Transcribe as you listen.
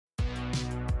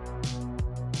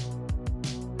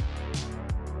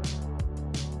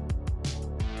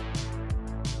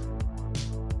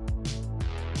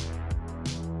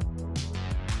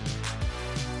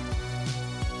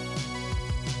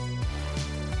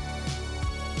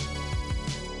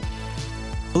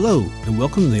Hello, and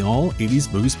welcome to the All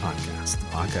 80s Movies Podcast, the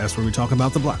podcast where we talk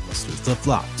about the blockbusters, the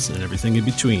flops, and everything in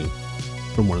between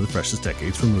from one of the freshest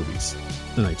decades for movies,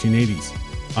 the 1980s.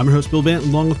 I'm your host, Bill Bant,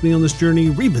 and along with me on this journey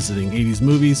revisiting 80s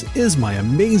movies is my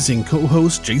amazing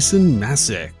co-host, Jason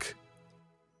Masick.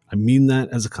 I mean that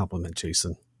as a compliment,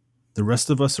 Jason. The rest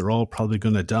of us are all probably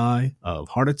going to die of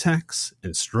heart attacks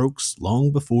and strokes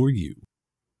long before you.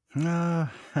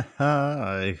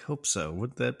 I hope so.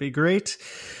 Wouldn't that be great?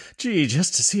 Gee,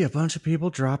 just to see a bunch of people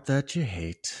drop that you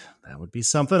hate. That would be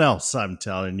something else, I'm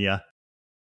telling you.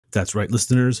 That's right,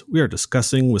 listeners. We are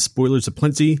discussing, with spoilers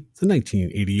aplenty, the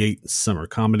 1988 summer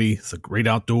comedy, The Great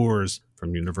Outdoors,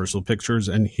 from Universal Pictures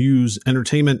and Hughes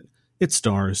Entertainment. It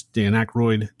stars Dan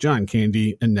Aykroyd, John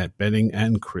Candy, Annette Bening,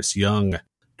 and Chris Young.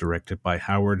 Directed by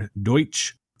Howard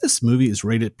Deutsch. This movie is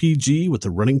rated PG with a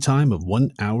running time of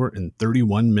 1 hour and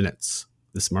 31 minutes.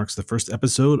 This marks the first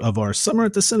episode of our Summer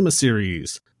at the Cinema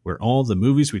series, where all the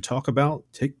movies we talk about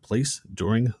take place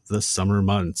during the summer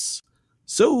months.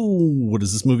 So, what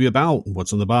is this movie about?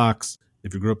 What's on the box?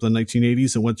 If you grew up in the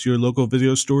 1980s and went to your local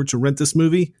video store to rent this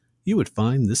movie, you would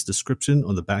find this description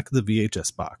on the back of the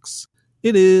VHS box.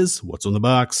 It is What's on the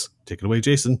Box. Take it away,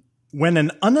 Jason. When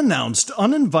an unannounced,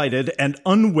 uninvited, and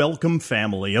unwelcome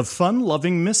family of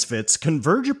fun-loving misfits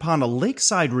converge upon a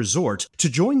lakeside resort to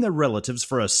join their relatives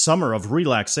for a summer of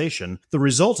relaxation, the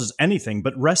result is anything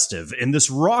but restive in this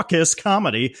raucous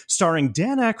comedy starring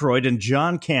Dan Aykroyd and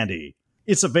John Candy.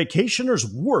 It's a vacationer's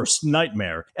worst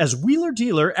nightmare as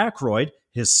wheeler-dealer Aykroyd,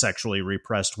 his sexually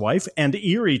repressed wife, and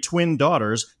eerie twin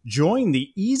daughters join the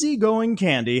easygoing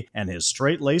Candy and his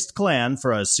straight-laced clan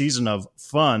for a season of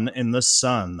fun in the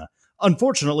sun.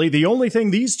 Unfortunately, the only thing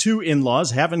these two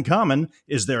in-laws have in common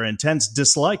is their intense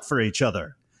dislike for each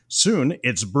other. Soon,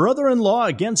 it's brother-in-law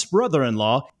against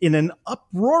brother-in-law in an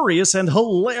uproarious and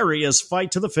hilarious fight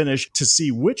to the finish to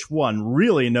see which one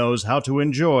really knows how to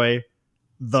enjoy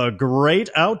the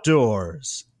great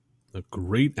outdoors. The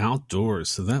Great Outdoors.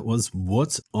 So that was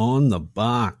What's on the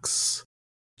Box.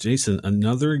 Jason,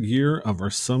 another year of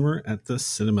our Summer at the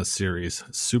Cinema series.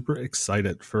 Super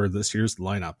excited for this year's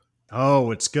lineup.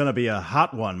 Oh, it's going to be a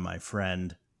hot one, my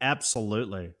friend.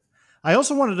 Absolutely. I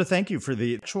also wanted to thank you for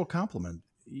the actual compliment.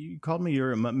 You called me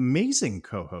your amazing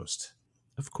co-host.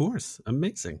 Of course.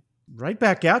 Amazing. Right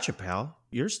back at you, pal.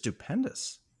 You're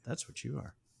stupendous. That's what you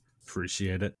are.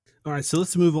 Appreciate it. All right, so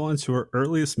let's move on to our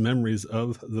earliest memories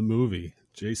of the movie.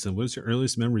 Jason, what is your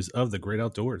earliest memories of The Great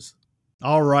Outdoors?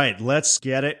 All right, let's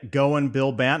get it going,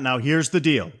 Bill Bant. Now, here's the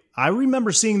deal. I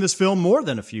remember seeing this film more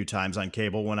than a few times on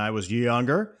cable when I was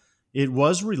younger. It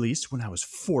was released when I was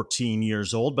 14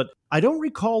 years old, but I don't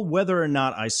recall whether or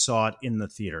not I saw it in the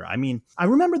theater. I mean, I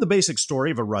remember the basic story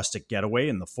of a rustic getaway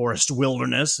in the forest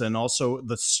wilderness and also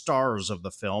the stars of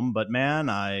the film, but man,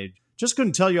 I just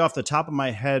couldn't tell you off the top of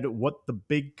my head what the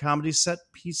big comedy set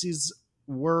pieces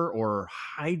were or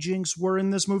hijinks were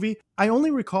in this movie. I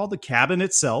only recall the cabin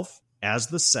itself as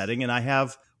the setting, and I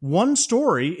have one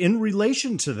story in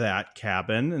relation to that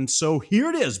cabin, and so here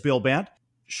it is, Bill Bant.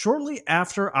 Shortly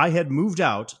after I had moved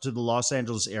out to the Los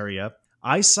Angeles area,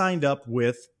 I signed up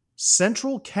with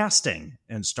Central Casting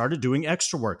and started doing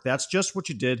extra work. That's just what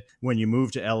you did when you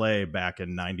moved to LA back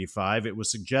in 95. It was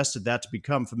suggested that to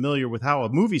become familiar with how a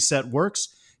movie set works,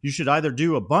 you should either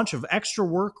do a bunch of extra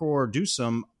work or do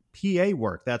some PA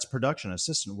work. That's production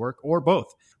assistant work, or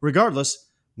both. Regardless,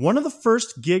 one of the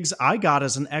first gigs I got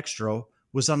as an extra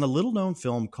was on a little-known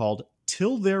film called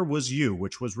Till There Was You,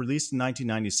 which was released in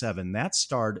 1997. That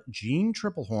starred Jeanne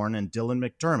Tripplehorn and Dylan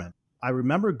McDermott. I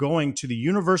remember going to the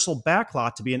Universal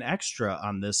backlot to be an extra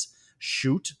on this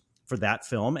shoot for that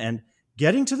film and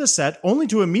getting to the set only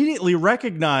to immediately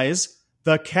recognize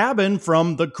the cabin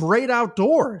from The Great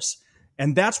Outdoors.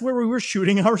 And that's where we were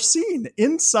shooting our scene,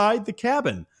 inside the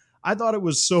cabin. I thought it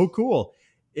was so cool.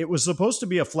 It was supposed to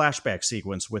be a flashback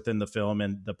sequence within the film,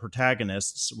 and the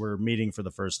protagonists were meeting for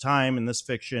the first time in this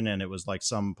fiction, and it was like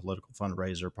some political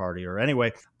fundraiser party. Or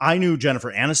anyway, I knew Jennifer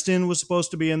Aniston was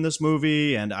supposed to be in this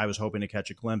movie, and I was hoping to catch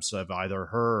a glimpse of either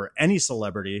her or any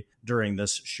celebrity during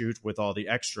this shoot with all the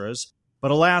extras.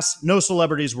 But alas, no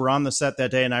celebrities were on the set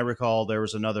that day, and I recall there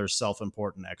was another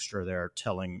self-important extra there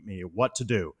telling me what to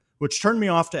do, which turned me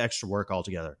off to extra work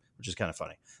altogether, which is kind of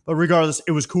funny. But regardless,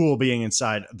 it was cool being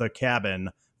inside the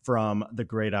cabin from The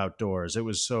Great Outdoors. It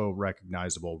was so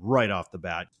recognizable right off the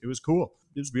bat. It was cool.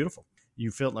 It was beautiful. You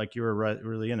felt like you were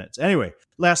really in it. Anyway,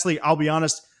 lastly, I'll be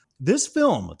honest, this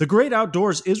film, The Great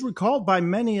Outdoors, is recalled by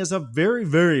many as a very,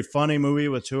 very funny movie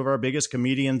with two of our biggest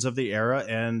comedians of the era.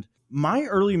 And my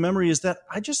early memory is that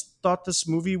I just thought this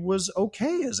movie was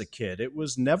okay as a kid. It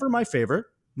was never my favorite,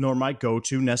 nor my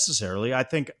go-to necessarily. I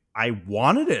think I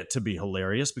wanted it to be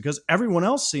hilarious because everyone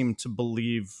else seemed to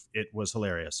believe it was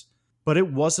hilarious. But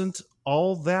it wasn't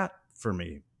all that for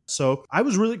me. So I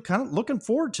was really kind of looking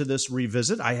forward to this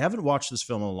revisit. I haven't watched this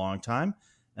film in a long time,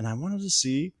 and I wanted to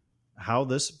see how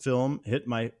this film hit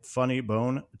my funny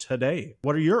bone today.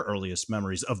 What are your earliest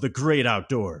memories of the great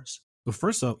outdoors? Well,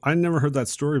 first off, I never heard that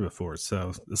story before,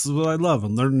 so this is what I love.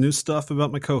 I'm learning new stuff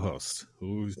about my co-host,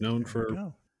 who's known for,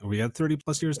 are we at 30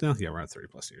 plus years now? Yeah, we're at 30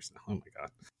 plus years now. Oh my God.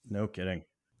 No kidding.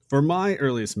 For my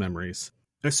earliest memories,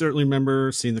 I certainly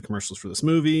remember seeing the commercials for this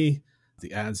movie,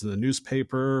 the ads in the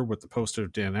newspaper with the poster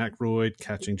of Dan Aykroyd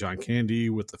catching John Candy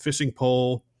with the fishing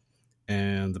pole,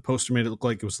 and the poster made it look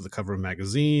like it was the cover of a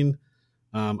magazine.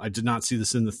 I did not see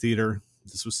this in the theater.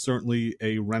 This was certainly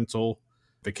a rental.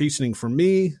 Vacationing for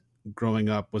me growing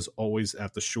up was always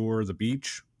at the shore, the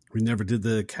beach. We never did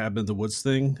the cabin in the woods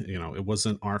thing. You know, it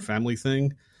wasn't our family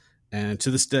thing. And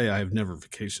to this day, I have never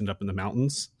vacationed up in the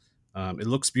mountains. It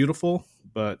looks beautiful,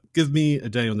 but give me a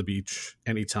day on the beach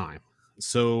anytime.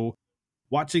 So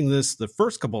watching this the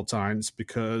first couple of times,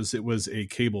 because it was a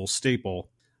cable staple,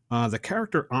 the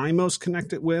character I most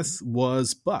connected with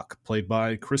was Buck, played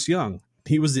by Chris Young.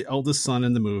 He was the eldest son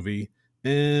in the movie,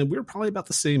 and we were probably about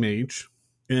the same age.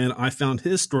 And I found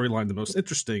his storyline the most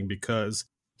interesting because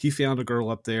he found a girl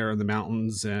up there in the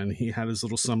mountains, and he had his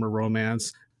little summer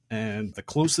romance. And the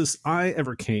closest I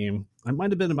ever came, I might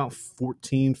have been about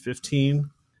 14, 15.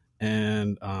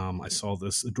 And I saw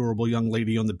this adorable young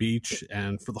lady on the beach.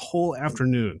 And for the whole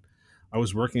afternoon, I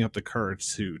was working up the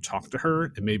courage to talk to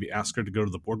her and maybe ask her to go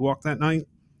to the boardwalk that night.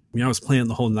 I mean, I was planning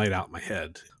the whole night out in my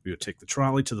head. We would take the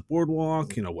trolley to the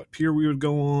boardwalk, you know, what pier we would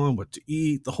go on, what to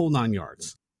eat, the whole 9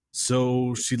 yards.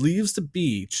 So she leaves the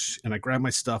beach, and I grab my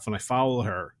stuff and I follow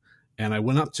her. And I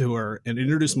went up to her and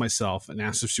introduced myself and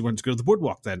asked if she wanted to go to the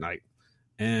boardwalk that night.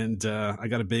 And I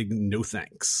got a big no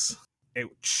thanks.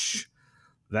 Ouch.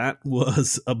 That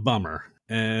was a bummer.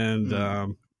 And I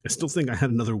still think I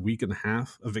had another week and a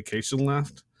half of vacation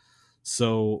left.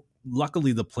 So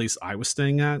luckily the place I was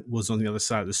staying at was on the other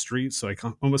side of the street. So I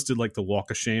almost did like the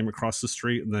walk of shame across the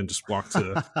street and then just walked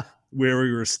to where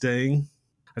we were staying.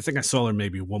 I think I saw her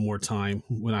maybe one more time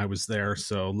when I was there.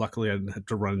 So luckily I didn't have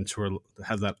to run into her to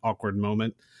have that awkward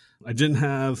moment. I didn't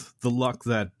have the luck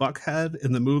that Buck had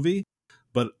in the movie,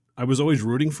 but I was always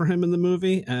rooting for him in the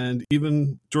movie. And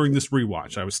even during this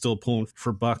rewatch, I was still pulling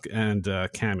for Buck and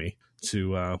Cammy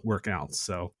to work out.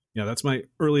 So yeah, that's my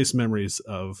earliest memories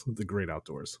of the great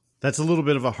outdoors. That's a little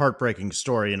bit of a heartbreaking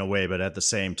story in a way, but at the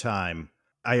same time,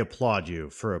 I applaud you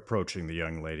for approaching the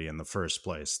young lady in the first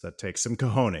place. That takes some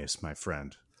cojones, my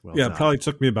friend. Well yeah, done. It probably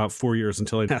took me about 4 years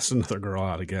until I asked another girl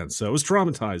out again. So it was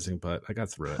traumatizing, but I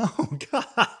got through it. Oh, God.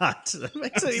 That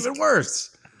makes it even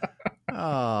worse.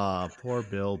 Ah, poor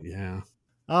Bill. Yeah.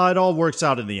 It all works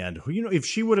out in the end. You know, if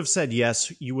she would have said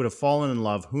yes, you would have fallen in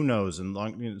love. Who knows?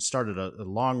 And started a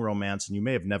long romance, and you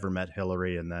may have never met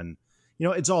Hillary. And then, you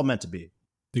know, it's all meant to be.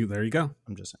 There you go.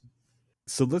 I'm just saying.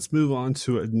 So let's move on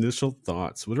to initial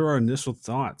thoughts. What are our initial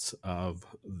thoughts of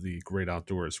the great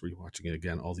outdoors? Rewatching it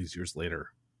again all these years later.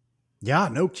 Yeah,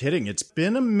 no kidding. It's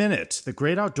been a minute. The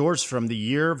Great Outdoors from the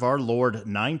year of our Lord,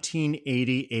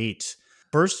 1988.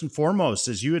 First and foremost,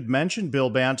 as you had mentioned, Bill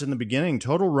Bant, in the beginning,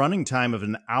 total running time of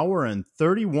 1 hour and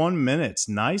 31 minutes.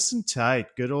 Nice and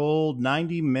tight. Good old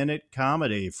 90-minute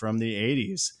comedy from the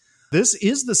 80s. This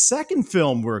is the second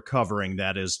film we're covering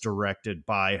that is directed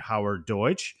by Howard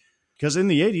Deutsch, because in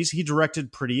the 80s, he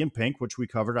directed Pretty in Pink, which we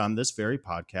covered on this very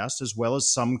podcast, as well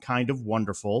as Some Kind of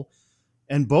Wonderful.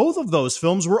 And both of those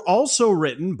films were also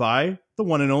written by the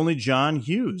one and only John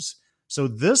Hughes. So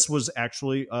this was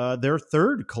actually their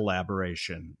third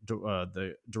collaboration,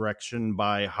 the direction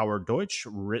by Howard Deutsch,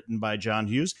 written by John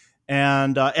Hughes.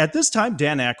 And at this time,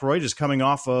 Dan Aykroyd is coming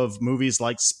off of movies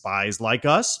like Spies Like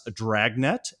Us,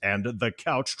 Dragnet, and The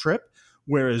Couch Trip,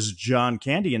 whereas John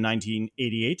Candy in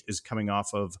 1988 is coming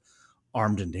off of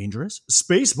Armed and Dangerous,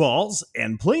 Spaceballs,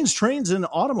 and Planes, Trains, and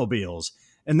Automobiles.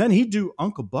 And then he'd do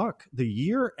Uncle Buck the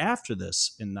year after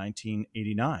this in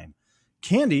 1989.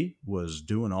 Candy was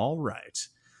doing all right.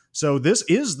 So this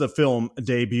is the film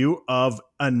debut of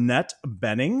Annette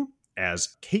Bening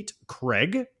as Kate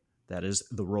Craig. That is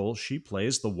the role she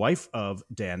plays, the wife of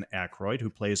Dan Aykroyd, who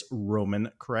plays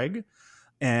Roman Craig.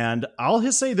 And I'll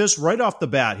just say this right off the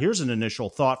bat. Here's an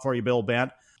initial thought for you, Bill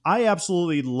Bant. I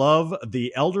absolutely love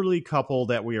the elderly couple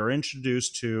that we are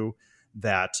introduced to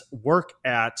that work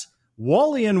at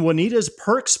Wally and Juanita's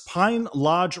Perks Pine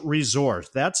Lodge Resort.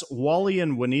 That's Wally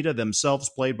and Juanita themselves,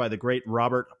 played by the great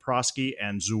Robert Prosky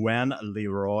and Zouane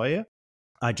Leroy.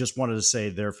 I just wanted to say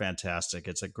they're fantastic.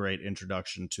 It's a great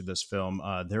introduction to this film.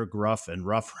 They're gruff and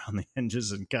rough around the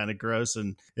edges and kind of gross,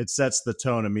 and it sets the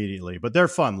tone immediately. But they're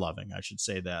fun-loving, I should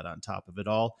say that on top of it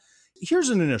all. Here's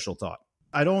an initial thought.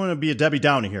 I don't want to be a Debbie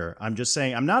Downer here. I'm just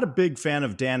saying I'm not a big fan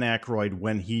of Dan Aykroyd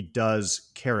when he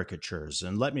does caricatures,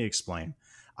 and let me explain.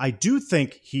 I do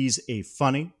think he's a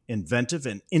funny, inventive,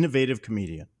 and innovative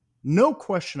comedian. No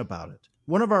question about it.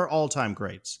 One of our all-time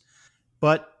greats.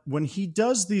 But when he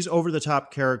does these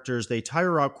over-the-top characters, they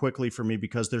tire out quickly for me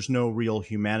because there's no real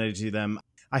humanity to them.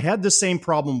 I had the same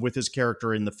problem with his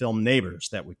character in the film Neighbors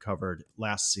that we covered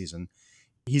last season.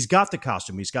 He's got the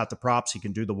costume, he's got the props, he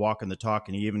can do the walk and the talk,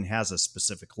 and he even has a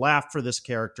specific laugh for this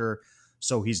character.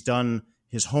 So he's done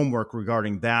his homework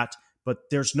regarding that, but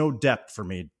there's no depth for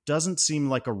me. It doesn't seem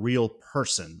like a real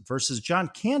person versus John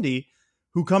Candy,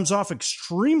 who comes off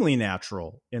extremely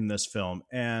natural in this film,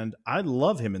 and I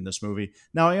love him in this movie.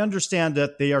 Now, I understand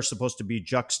that they are supposed to be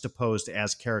juxtaposed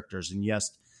as characters, and yes,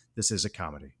 this is a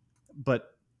comedy.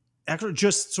 But Aykroyd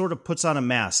just sort of puts on a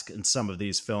mask in some of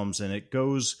these films, and it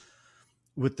goes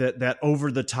with that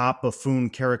over-the-top buffoon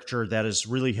character that is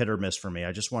really hit or miss for me.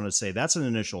 I just wanted to say that's an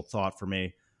initial thought for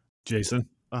me. Jason?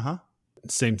 Uh-huh.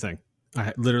 Same thing.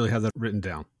 I literally have that written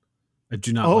down. I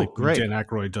do not like what Dan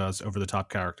Aykroyd does over the top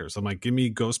characters. I'm like, give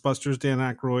me Ghostbusters Dan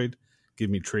Aykroyd, give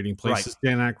me Trading Places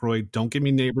Dan Aykroyd, don't give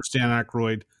me Neighbors Dan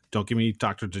Aykroyd, don't give me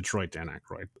Dr. Detroit Dan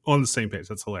Aykroyd. On the same page.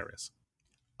 That's hilarious.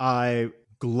 I'm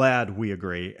glad we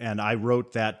agree. And I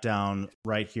wrote that down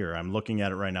right here. I'm looking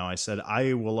at it right now. I said,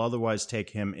 I will otherwise take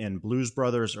him in Blues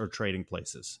Brothers or Trading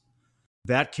Places.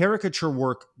 That caricature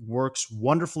works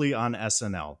wonderfully on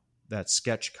SNL, that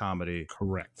sketch comedy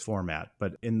format.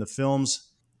 But in the films,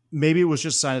 maybe it was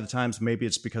just a sign of the times. Maybe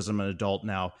it's because I'm an adult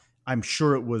now. I'm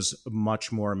sure it was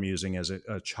much more amusing as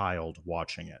a child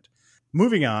watching it.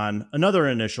 Moving on, another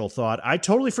initial thought. I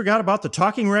totally forgot about the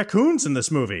talking raccoons in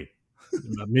this movie.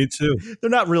 Me too. They're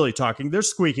not really talking. They're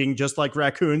squeaking just like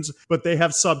raccoons, but they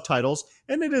have subtitles,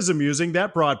 and it is amusing.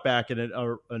 That brought back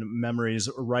memories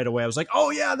right away. I was like, oh,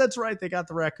 yeah, that's right. They got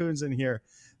the raccoons in here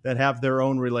that have their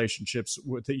own relationships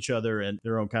with each other and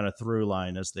their own kind of through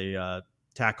line as they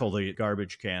tackle the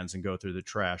garbage cans and go through the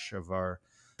trash of our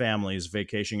families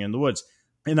vacationing in the woods.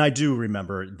 And I do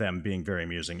remember them being very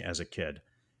amusing as a kid.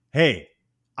 Hey,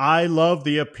 I love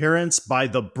the appearance by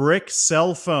the brick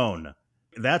cell phone.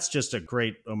 That's just a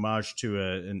great homage to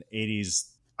an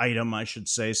 80s item, I should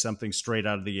say, something straight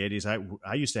out of the 80s.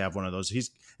 I used to have one of those.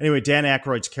 Anyway, Dan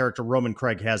Aykroyd's character, Roman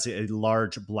Craig, has a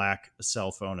large black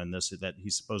cell phone in this that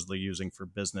he's supposedly using for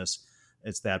business.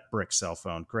 It's that brick cell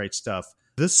phone. Great stuff.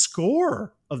 The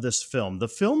score of this film, the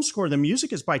film score, the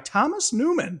music is by Thomas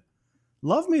Newman.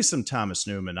 Love me some Thomas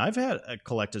Newman. I've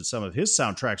collected some of his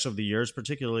soundtracks over the years,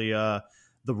 particularly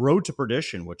The Road to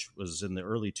Perdition, which was in the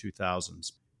early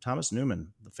 2000s. Thomas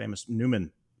Newman, the famous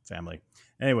Newman family.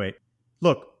 Anyway,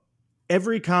 look,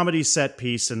 every comedy set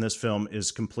piece in this film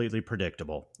is completely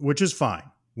predictable, which is fine.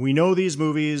 We know these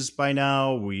movies by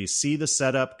now. We see the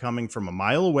setup coming from a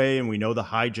mile away, and we know the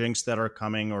hijinks that are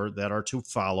coming or that are to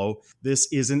follow. This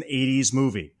is an 80s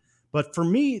movie. But for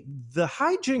me, the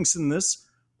hijinks in this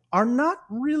are not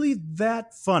really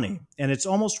that funny. And it's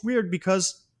almost weird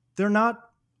because they're not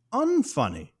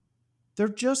unfunny. They're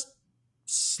just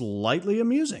slightly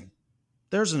amusing.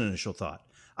 There's an initial thought.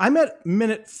 I'm at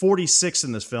minute 46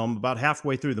 in this film, about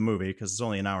halfway through the movie, because it's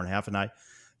only an hour and a half, and I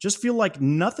just feel like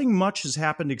nothing much has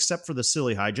happened except for the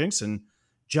silly hijinks, and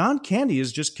John Candy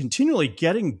is just continually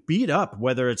getting beat up,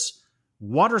 whether it's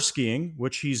water skiing,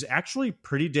 which he's actually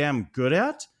pretty damn good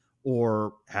at,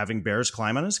 or having bears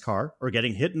climb on his car, or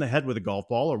getting hit in the head with a golf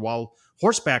ball, or while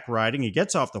horseback riding, he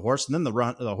gets off the horse, and then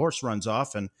the horse runs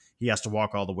off, and he has to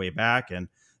walk all the way back, and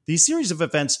these series of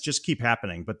events just keep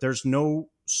happening, but there's no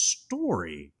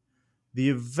story. The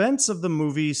events of the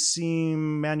movie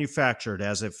seem manufactured,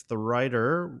 as if the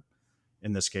writer,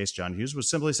 in this case John Hughes, was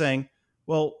simply saying,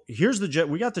 well,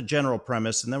 we got the general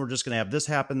premise, and then we're just going to have this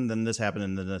happen, then this happen,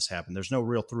 and then this happen. There's no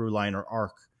real through line or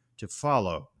arc to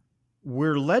follow.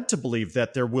 We're led to believe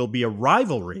that there will be a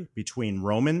rivalry between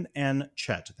Roman and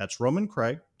Chet. That's Roman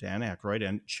Craig, Dan Aykroyd,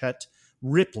 and Chet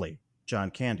Ripley, John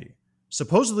Candy.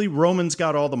 Supposedly, Roman's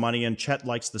got all the money and Chet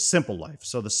likes the simple life.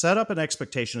 So the setup and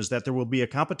expectation is that there will be a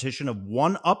competition of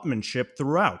one-upmanship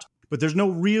throughout. But there's no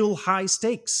real high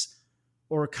stakes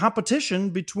or competition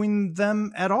between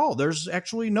them at all. There's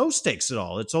actually no stakes at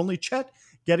all. It's only Chet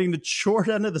getting the short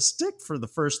end of the stick for the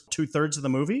first 2/3 of the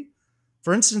movie.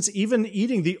 For instance, even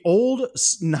eating the old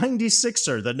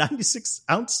 96er, the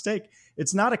 96-ounce steak,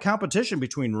 it's not a competition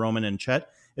between Roman and Chet.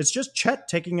 It's just Chet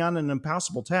taking on an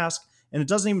impossible task, And it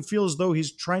doesn't even feel as though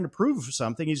he's trying to prove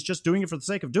something. He's just doing it for the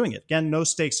sake of doing it. Again, no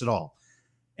stakes at all.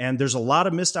 And there's a lot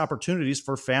of missed opportunities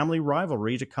for family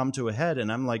rivalry to come to a head.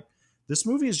 And I'm like, this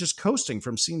movie is just coasting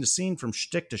from scene to scene, from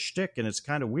shtick to shtick, and it's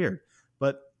kind of weird.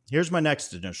 But here's my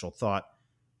next initial thought.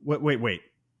 Wait.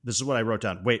 This is what I wrote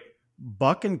down. Wait,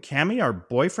 Buck and Cammy are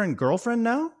boyfriend, girlfriend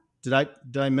now? Did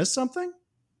I miss something?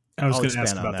 I was going to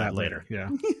ask about that later. Yeah.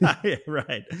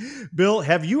 Right. Bill,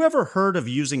 have you ever heard of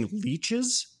using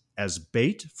leeches as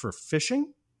bait for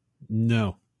fishing?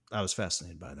 No. I was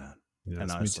fascinated by that. Yes,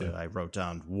 and honestly, me too. I wrote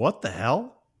down, what the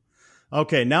hell?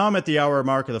 Okay, now I'm at the hour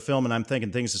mark of the film, and I'm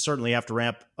thinking things certainly have to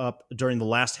ramp up during the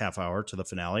last half hour to the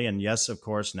finale. And yes, of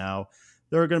course, now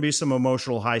there are going to be some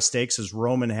emotional high stakes as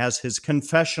Roman has his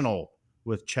confessional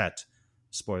with Chet,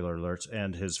 spoiler alert,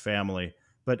 and his family.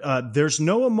 But there's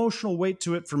no emotional weight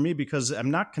to it for me because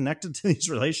I'm not connected to these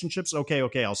relationships.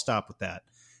 Okay, I'll stop with that.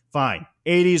 Fine.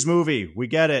 80s movie. We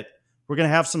get it. We're going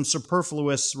to have some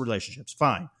superfluous relationships.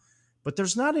 Fine. But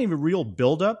there's not any real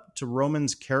buildup to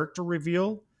Roman's character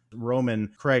reveal.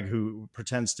 Roman Craig, who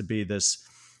pretends to be this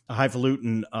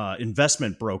highfalutin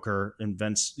investment broker,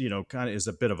 kind of is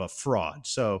a bit of a fraud.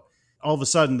 So all of a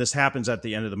sudden this happens at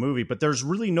the end of the movie, but there's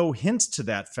really no hints to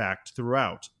that fact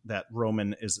throughout, that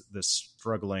Roman is this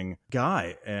struggling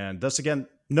guy. And thus, again,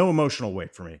 no emotional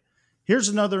weight for me. Here's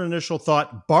another initial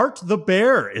thought. Bart the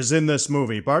Bear is in this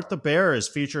movie. Bart the Bear is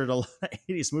featured in a lot of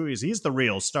 80s movies. He's the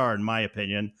real star, in my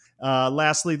opinion.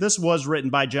 Lastly, this was written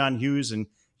by John Hughes, and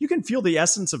you can feel the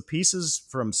essence of pieces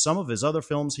from some of his other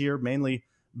films here, mainly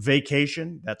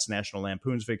Vacation. That's National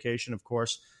Lampoon's Vacation, of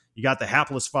course. You got the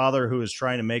hapless father who is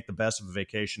trying to make the best of a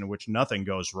vacation in which nothing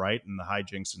goes right, and the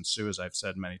hijinks ensue, as I've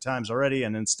said many times already.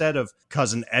 And instead of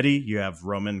Cousin Eddie, you have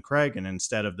Roman Craig, and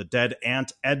instead of the dead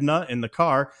Aunt Edna in the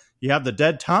car, you have the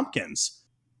dead Tompkins.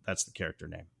 That's the character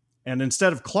name. And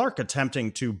instead of Clark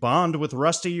attempting to bond with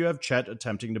Rusty, you have Chet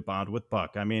attempting to bond with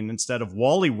Buck. I mean, instead of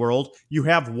Wally World, you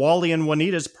have Wally and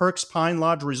Juanita's Perks Pine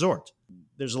Lodge Resort.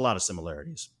 There's a lot of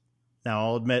similarities. Now,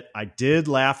 I'll admit, I did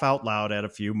laugh out loud at a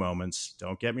few moments.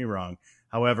 Don't get me wrong.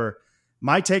 However,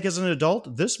 my take as an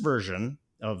adult, this version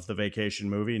of the Vacation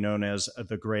movie, known as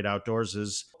The Great Outdoors,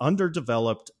 is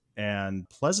underdeveloped and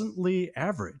pleasantly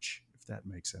average, if that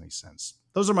makes any sense.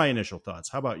 Those are my initial thoughts.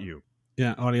 How about you?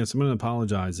 Yeah, audience, I'm going to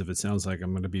apologize if it sounds like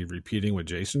I'm going to be repeating what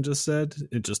Jason just said,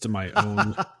 just in my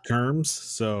own terms.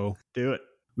 So do it.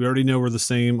 We already know we're the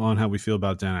same on how we feel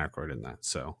about Dan Aykroyd in that.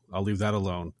 So I'll leave that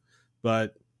alone.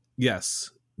 But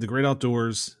yes, The Great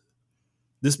Outdoors.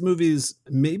 This movie is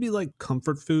maybe like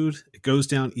comfort food. It goes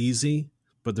down easy,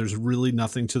 but there's really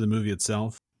nothing to the movie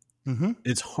itself. Mm-hmm.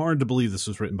 It's hard to believe this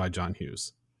was written by John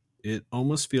Hughes. It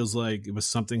almost feels like it was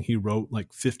something he wrote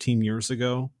like 15 years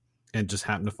ago and just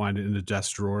happened to find it in a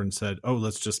desk drawer and said, oh,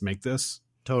 let's just make this.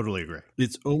 Totally agree.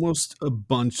 It's almost a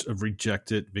bunch of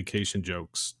rejected vacation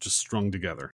jokes just strung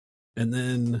together. And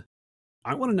then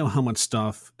I want to know how much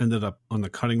stuff ended up on the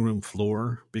cutting room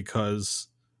floor, because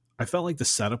I felt like the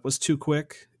setup was too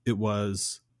quick. It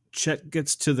was Chet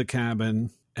gets to the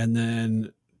cabin, and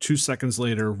then 2 seconds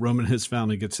later, Roman and his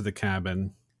family get to the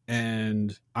cabin.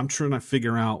 And I'm trying to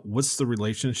figure out what's the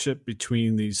relationship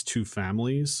between these two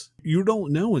families. You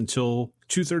don't know until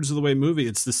 2/3 of the way movie.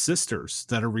 It's the sisters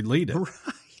that are related.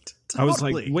 Right. Totally. I was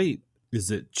like, wait,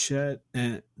 is it Chet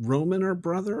and Roman are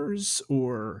brothers,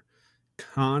 or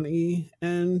Connie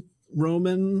and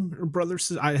Roman are brothers?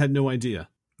 I had no idea.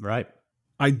 Right.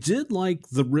 I did like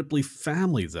the Ripley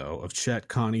family, though, of Chet,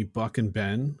 Connie, Buck, and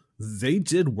Ben. They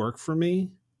did work for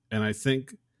me, and I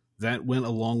think that went a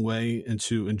long way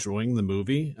into enjoying the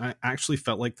movie. I actually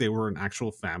felt like they were an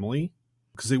actual family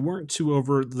because they weren't too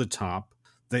over the top.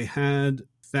 They had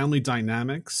family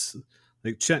dynamics.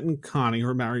 Like Chet and Connie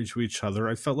were married to each other.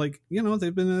 I felt like,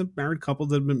 they've been a married couple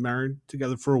that have been married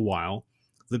together for a while.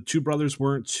 The two brothers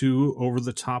weren't too over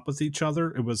the top with each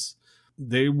other.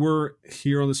 They were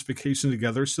here on this vacation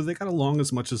together, so they got along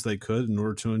as much as they could in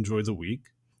order to enjoy the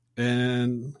week.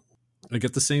 And I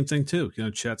get the same thing too.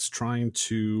 Chet's trying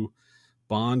to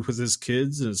bond with his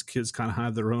kids, and his kids kind of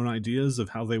have their own ideas of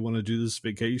how they want to do this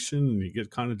vacation, and you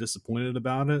get kind of disappointed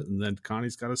about it. And then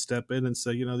Connie's got to step in and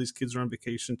say, these kids are on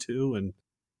vacation too. And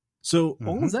so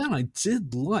all of that I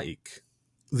did like.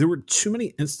 There were too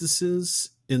many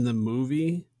instances in the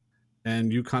movie,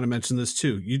 and you kind of mentioned this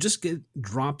too. You just get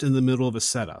dropped in the middle of a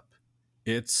setup.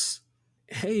 It's,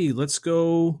 hey, let's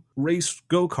go race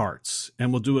go-karts,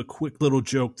 and we'll do a quick little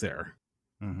joke there.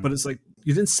 Mm-hmm. But it's like,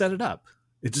 you didn't set it up.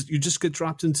 You just get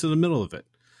dropped into the middle of it.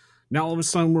 Now all of a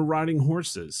sudden we're riding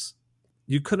horses.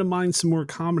 You could have mined some more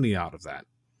comedy out of that.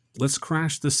 Let's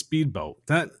crash the speedboat.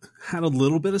 That had a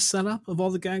little bit of setup of all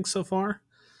the gags so far.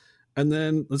 And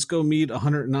then let's go meet a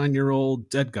 109-year-old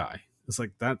dead guy. It's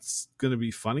like, that's going to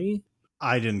be funny.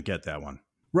 I didn't get that one.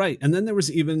 Right. And then there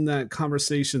was even that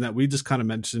conversation that we just kind of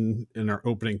mentioned in our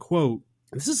opening quote.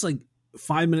 This is like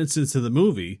 5 minutes into the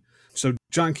movie. So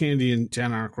John Candy and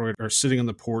Dan Aykroyd are sitting on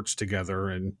the porch together,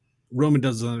 and Roman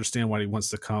doesn't understand why he wants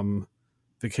to come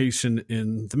vacation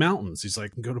in the mountains. He's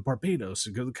like, go to Barbados,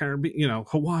 go to the Caribbean,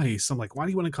 Hawaii. So I'm like, why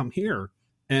do you want to come here?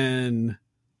 And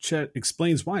Chet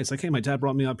explains why. It's like, hey, my dad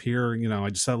brought me up here. I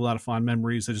just have a lot of fond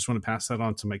memories. I just want to pass that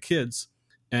on to my kids.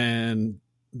 And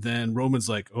then Roman's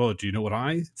like, oh, do you know what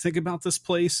I think about this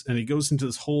place? And he goes into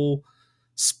this whole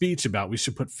speech about we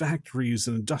should put factories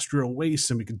and industrial waste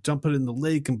and we could dump it in the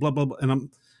lake and blah, blah, blah. And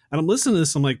I'm listening to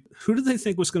this. I'm like, who did they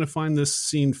think was going to find this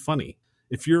scene funny?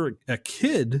 If you're a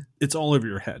kid, it's all over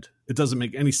your head. It doesn't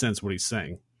make any sense what he's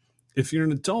saying. If you're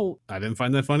an adult, I didn't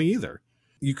find that funny either.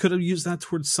 You could have used that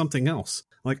towards something else.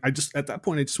 Like at that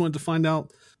point, I just wanted to find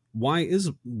out, why is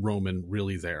Roman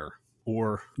really there?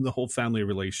 Or the whole family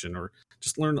relation, or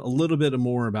just learn a little bit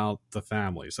more about the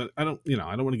family. So I don't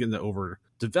want to get into over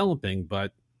developing,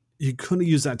 but you couldn't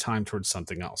use that time towards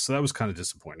something else. So that was kind of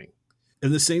disappointing.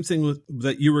 And the same thing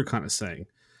that you were kind of saying.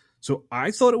 So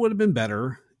I thought it would have been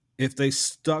better if they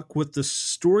stuck with the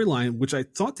storyline, which I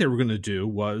thought they were going to do,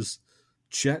 was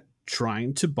Chet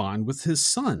trying to bond with his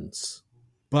sons.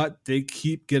 But they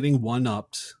keep getting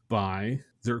one-upped by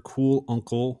their cool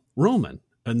uncle Roman.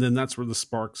 And then that's where the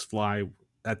sparks fly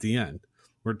at the end,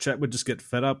 where Chet would just get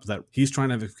fed up that he's trying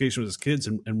to have a vacation with his kids,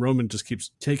 and Roman just keeps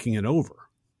taking it over.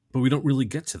 But we don't really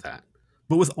get to that.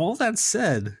 But with all that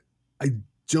said, I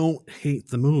don't hate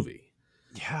the movie.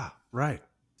 Yeah, right.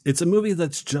 It's a movie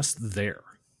that's just there.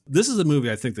 This is a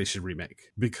movie I think they should remake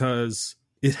because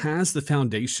it has the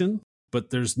foundation,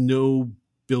 but there's no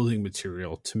building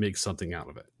material to make something out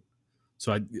of it.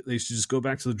 So they should just go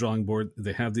back to the drawing board.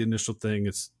 They have the initial thing.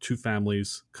 It's two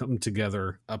families coming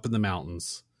together up in the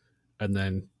mountains, and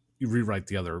then you rewrite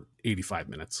the other 85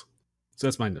 minutes. So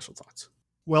that's my initial thoughts.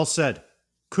 Well said.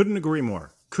 Couldn't agree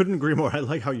more. Couldn't agree more. I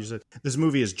like how you said this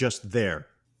movie is just there.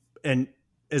 And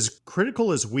as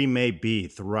critical as we may be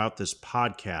throughout this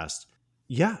podcast,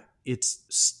 yeah, it's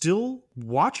still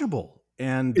watchable.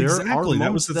 And there are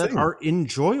moments that are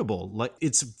enjoyable. Like,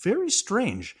 it's very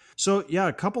strange. So, yeah,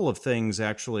 a couple of things,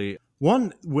 actually.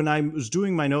 One, when I was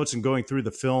doing my notes and going through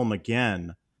the film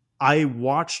again, I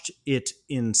watched it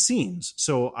in scenes.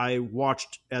 So I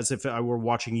watched as if I were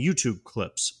watching YouTube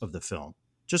clips of the film,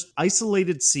 just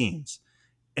isolated scenes.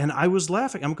 And I was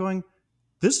laughing. I'm going,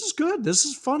 this is good. This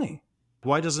is funny.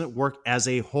 Why doesn't it work as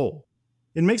a whole?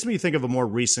 It makes me think of a more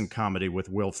recent comedy with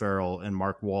Will Ferrell and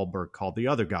Mark Wahlberg called The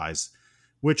Other Guys,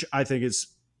 which I think is,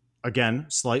 again,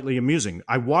 slightly amusing.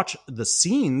 I watch the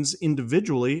scenes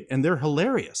individually, and they're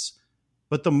hilarious.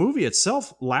 But the movie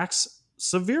itself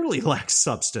severely lacks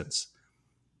substance,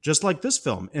 just like this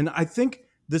film. And I think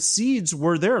the seeds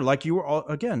were there, like you were,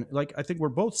 again, like I think we're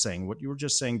both saying, what you were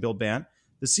just saying, Bill Bant.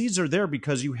 The seeds are there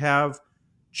because you have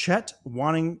Chet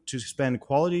wanting to spend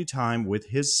quality time with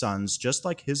his sons, just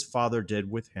like his father did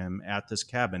with him at this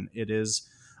cabin. It is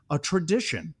a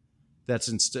tradition.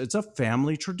 It's a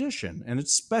family tradition, and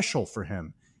it's special for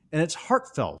him, and it's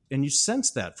heartfelt, and you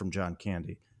sense that from John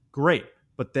Candy. Great,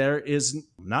 but there is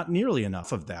not nearly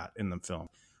enough of that in the film.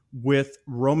 With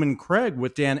Roman Craig,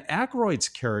 with Dan Aykroyd's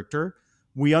character,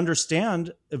 we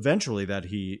understand eventually that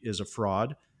he is a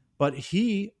fraud, but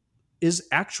he is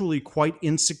actually quite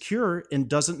insecure and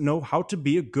doesn't know how to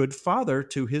be a good father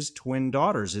to his twin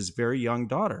daughters, his very young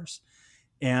daughters.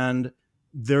 And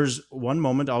there's one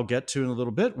moment I'll get to in a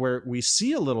little bit where we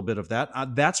see a little bit of that.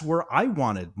 That's where I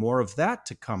wanted more of that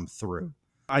to come through.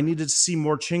 I needed to see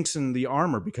more chinks in the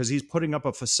armor because he's putting up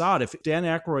a facade. If Dan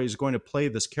Aykroyd is going to play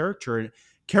this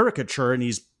caricature and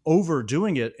he's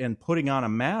overdoing it and putting on a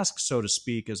mask, so to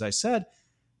speak, as I said,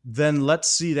 then let's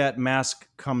see that mask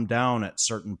come down at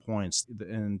certain points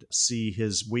and see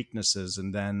his weaknesses.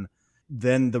 And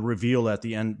then the reveal at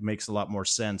the end makes a lot more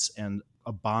sense, and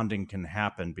a bonding can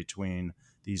happen between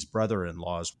these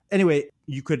brother-in-laws. Anyway,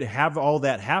 you could have all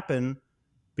that happen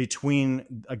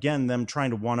between, again, them trying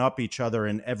to one-up each other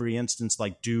in every instance,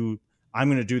 like, I'm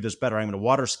going to do this better. I'm going to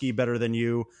water ski better than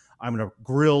you. I'm going to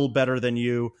grill better than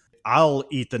you. I'll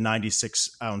eat the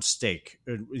 96-ounce steak.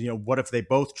 What if they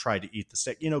both try to eat the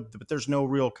steak? But there's no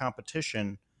real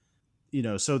competition.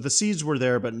 So the seeds were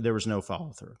there, but there was no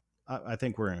follow-through. I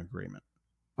think we're in agreement.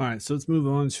 All right, so let's move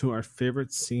on to our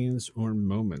favorite scenes or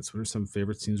moments. What are some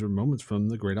favorite scenes or moments from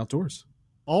The Great Outdoors?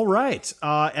 All right.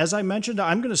 As I mentioned,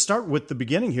 I'm going to start with the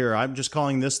beginning here. I'm just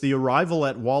calling this the arrival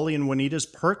at Wally and Juanita's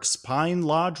Perks Pine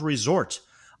Lodge Resort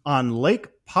on Lake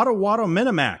Potawatomi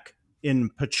in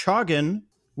Pichagan,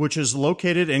 which is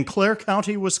located in Clare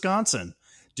County, Wisconsin.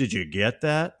 Did you get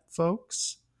that,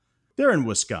 folks? They're in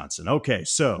Wisconsin. Okay,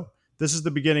 so this is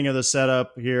the beginning of the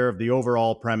setup here of the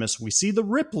overall premise. We see the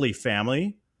Ripley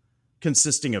family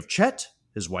consisting of Chet,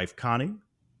 his wife Connie,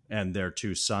 and their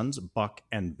two sons, Buck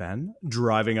and Ben,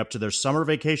 driving up to their summer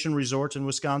vacation resort in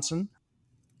Wisconsin.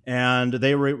 And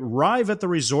they arrive at the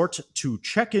resort to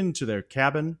check into their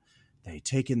cabin. They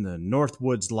take in the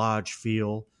Northwoods Lodge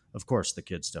feel. Of course, the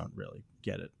kids don't really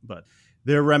get it, but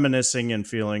they're reminiscing and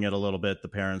feeling it a little bit, the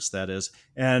parents, that is.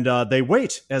 And they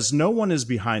wait as no one is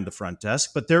behind the front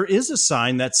desk, but there is a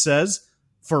sign that says,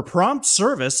 "For prompt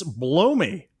service, blow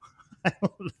me." I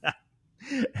love that.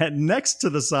 And next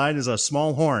to the sign is a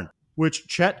small horn, which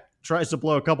Chet tries to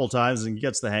blow a couple times and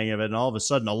gets the hang of it. And all of a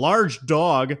sudden, a large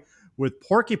dog with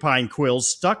porcupine quills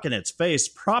stuck in its face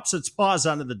props its paws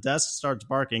onto the desk, starts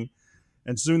barking.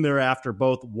 And soon thereafter,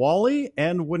 both Wally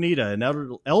and Juanita,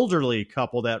 an elderly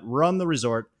couple that run the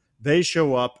resort, they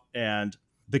show up, and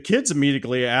the kids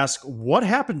immediately ask, what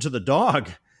happened to the dog?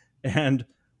 And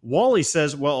Wally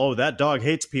says, well, that dog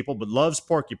hates people but loves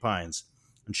porcupines.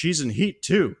 And she's in heat,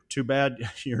 too. Too bad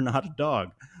you're not a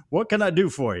dog. What can I do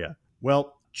for you?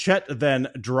 Well, Chet then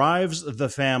drives the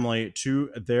family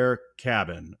to their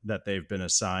cabin that they've been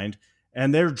assigned,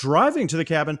 and they're driving to the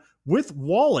cabin with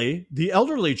Wally, the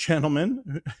elderly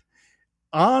gentleman,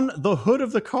 on the hood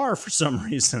of the car for some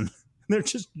reason.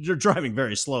 They're driving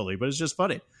very slowly, but it's just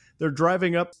funny. They're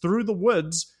driving up through the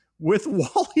woods with Wally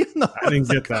on the hood. I didn't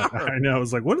get that. I know. I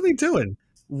was like, what are they doing?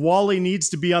 Wally needs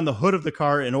to be on the hood of the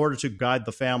car in order to guide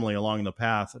the family along the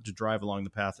path, to drive along the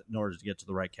path in order to get to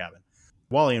the right cabin.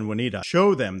 Wally and Juanita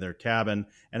show them their cabin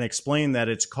and explain that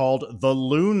it's called the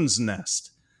Loon's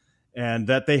Nest, and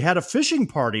that they had a fishing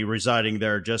party residing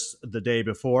there just the day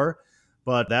before,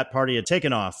 but that party had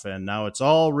taken off, and now it's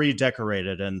all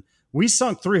redecorated, and we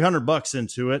sunk $300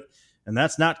 into it, and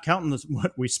that's not counting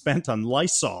what we spent on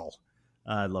Lysol.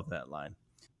 I love that line.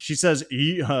 She says,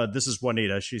 this is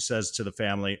Juanita, she says to the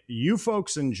family, "You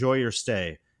folks enjoy your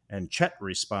stay," and Chet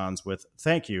responds with,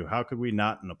 "Thank you, how could we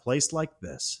not in a place like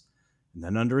this?" And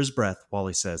then under his breath,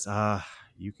 Wally says,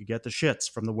 "You could get the shits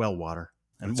from the well water,"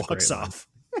 and that's walks off.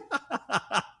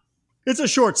 It's a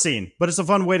short scene, but it's a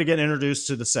fun way to get introduced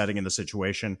to the setting and the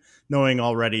situation, knowing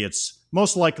already it's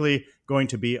most likely going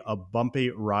to be a bumpy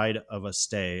ride of a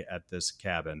stay at this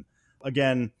cabin.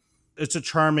 Again, it's a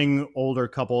charming older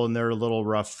couple, and they're a little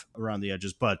rough around the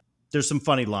edges, but there's some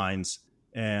funny lines,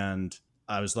 and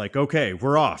I was like, okay,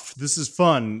 we're off. This is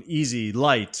fun, easy,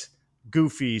 light,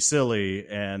 goofy, silly,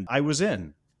 and I was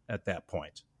in at that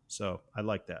point. So I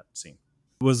like that scene.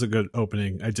 It was a good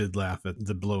opening. I did laugh at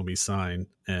the blow me sign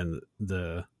and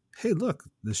the, hey, look,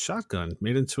 the shotgun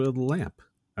made into a lamp.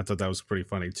 I thought that was pretty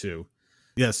funny too.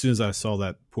 Yeah, as soon as I saw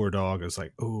that poor dog, I was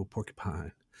like, oh,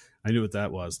 porcupine. I knew what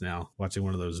that was now, watching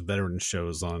one of those veteran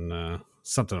shows on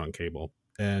something on cable.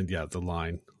 And yeah, the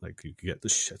line, like, you could get the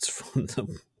shits from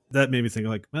them. That made me think,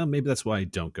 like, well, maybe that's why I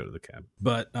don't go to the cabin.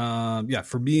 But yeah,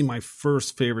 for me, my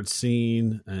first favorite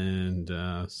scene, and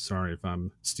sorry if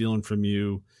I'm stealing from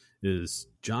you, is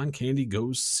John Candy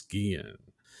goes skiing.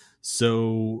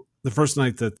 So the first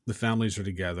night that the families are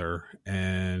together,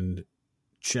 and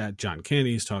John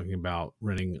Candy is talking about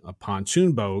renting a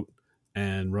pontoon boat,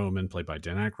 and Roman, played by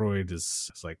Dan Aykroyd,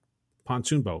 is like,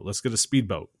 pontoon boat, let's get a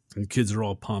speedboat. And kids are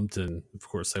all pumped, and of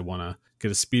course they want to get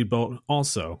a speedboat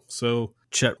also. So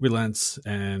Chet relents,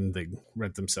 and they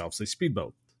rent themselves a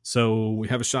speedboat. So we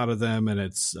have a shot of them, and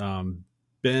it's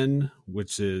Ben,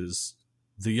 which is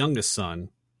the youngest son,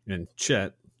 and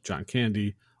Chet, John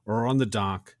Candy, are on the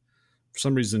dock. For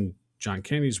some reason, John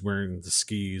Candy's wearing the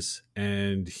skis,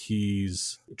 and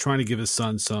he's trying to give his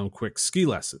son some quick ski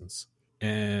lessons.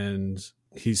 And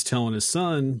he's telling his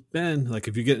son, Ben, like,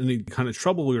 if you get in any kind of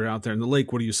trouble when you're out there in the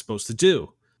lake, what are you supposed to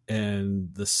do?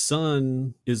 And the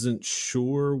son isn't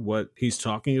sure what he's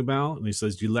talking about. And he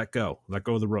says, you let go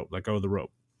of the rope, let go of the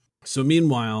rope. So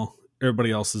meanwhile,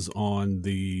 everybody else is on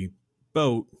the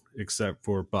boat except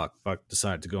for Buck. Buck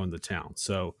decided to go in the town.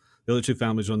 So the other two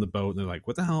families are on the boat, and they're like,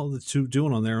 what the hell are the two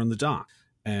doing on there on the dock?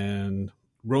 And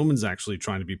Roman's actually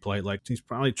trying to be polite. Like, he's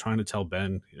probably trying to tell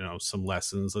Ben, some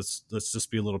lessons. Let's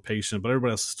just be a little patient. But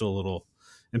everybody else is still a little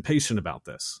impatient about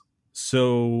this.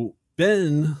 So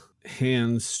Ben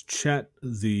hands Chet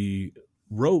the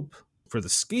rope for the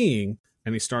skiing,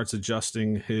 and he starts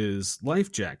adjusting his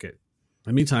life jacket. In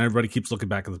the meantime, everybody keeps looking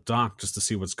back at the dock just to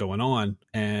see what's going on.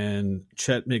 And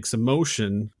Chet makes a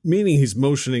motion, meaning he's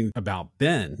motioning about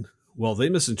Ben. Well, they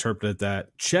misinterpreted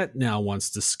that Chet now wants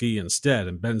to ski instead,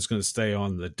 and Ben's going to stay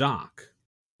on the dock.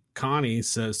 Connie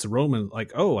says to Roman,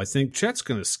 like, oh, I think Chet's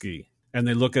going to ski. And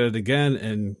they look at it again,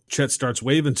 and Chet starts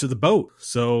waving to the boat.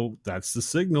 So that's the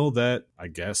signal that I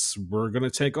guess we're going to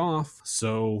take off.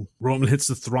 So Roman hits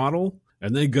the throttle,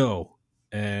 and they go.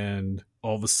 And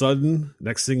all of a sudden,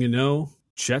 next thing you know,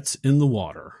 Chet's in the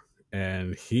water.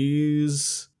 And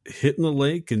he's hitting the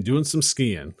lake and doing some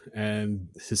skiing. And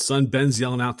his son Ben's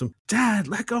yelling out to him, "Dad,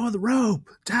 let go of the rope.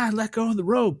 Dad, let go of the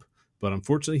rope." But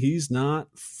unfortunately, he's not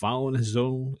following his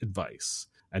own advice.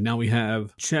 And now we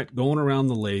have Chet going around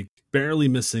the lake, barely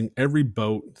missing every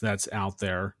boat that's out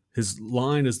there. His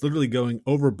line is literally going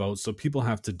over boats, so people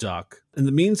have to duck. In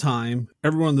the meantime,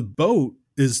 everyone on the boat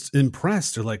is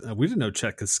impressed. They're like, "We didn't know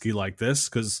Chet could ski like this,"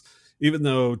 because even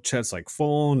though Chet's like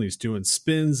falling, he's doing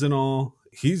spins and all,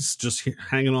 he's just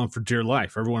hanging on for dear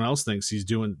life. Everyone else thinks he's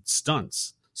doing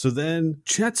stunts. So then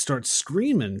Chet starts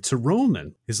screaming to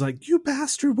Roman. He's like, "You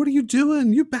bastard, what are you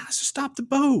doing? You bastard, stop the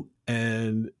boat."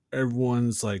 And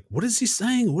everyone's like, "What is he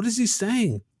saying? What is he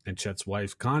saying?" And Chet's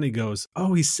wife, Connie, goes,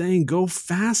 "Oh, he's saying go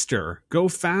faster,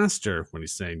 when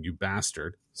he's saying you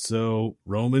bastard." So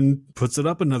Roman puts it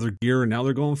up another gear, and now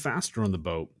they're going faster on the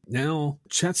boat. Now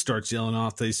Chet starts yelling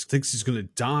off. He thinks he's going to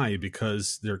die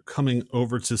because they're coming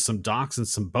over to some docks and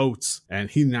some boats, and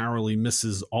he narrowly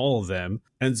misses all of them,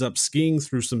 ends up skiing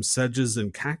through some sedges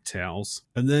and cattails,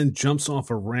 and then jumps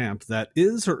off a ramp that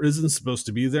is or isn't supposed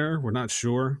to be there. We're not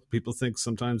sure. People think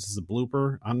sometimes it's a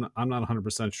blooper. I'm not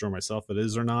 100% sure myself if it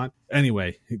is or not.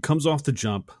 Anyway, he comes off the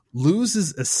jump,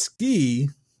 loses a ski,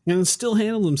 and still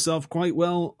handled himself quite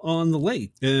well on the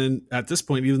lake. And at this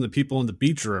point, even the people on the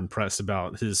beach are impressed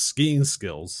about his skiing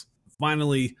skills.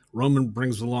 Finally, Roman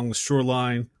brings along the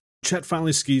shoreline. Chet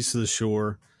finally skis to the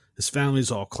shore. His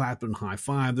family's all clapping high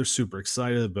five. They're super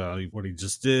excited about what he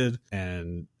just did.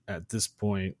 And at this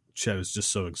point, Chet is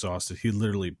just so exhausted, he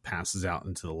literally passes out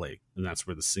into the lake. And that's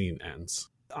where the scene ends.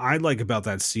 What I like about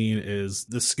that scene is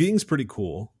the skiing's pretty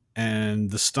cool.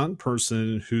 And the stunt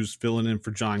person who's filling in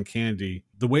for John Candy,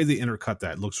 the way they intercut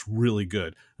that looks really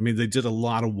good. I mean, they did a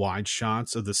lot of wide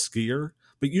shots of the skier,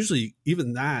 but usually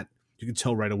even that, you can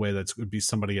tell right away that it would be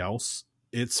somebody else.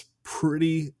 It's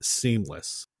pretty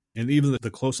seamless. And even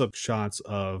the close-up shots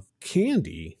of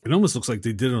Candy, it almost looks like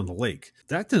they did it on the lake.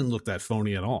 That didn't look that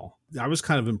phony at all. I was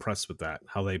kind of impressed with that,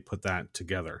 how they put that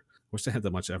together. Wish they had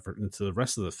that much effort into the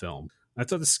rest of the film. I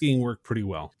thought the skiing worked pretty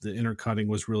well. The intercutting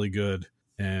was really good.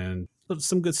 And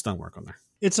some good stunt work on there.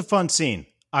 It's a fun scene.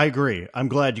 I agree. I'm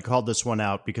glad you called this one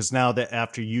out because now that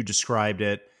after you described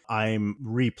it, I'm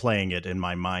replaying it in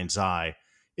my mind's eye.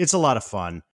 It's a lot of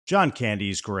fun. John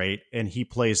Candy's great, and he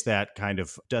plays that kind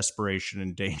of desperation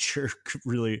and danger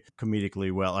really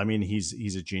comedically well. I mean,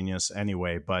 he's a genius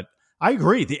anyway, but I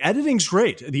agree. The editing's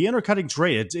great. The intercutting's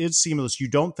great. It's seamless. You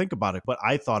don't think about it, but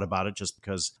I thought about it just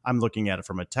because I'm looking at it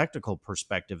from a technical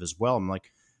perspective as well. I'm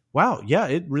like, wow, yeah,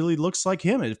 it really looks like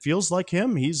him. It feels like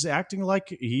him. He's acting like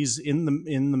he's in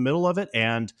the middle of it.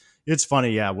 And it's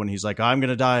funny, yeah, when he's like, I'm going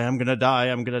to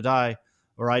die,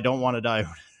 or I don't want to die. He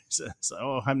says,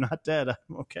 oh, I'm not dead.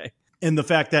 I'm okay. And the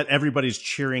fact that everybody's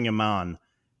cheering him on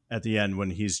at the end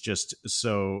when he's just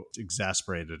so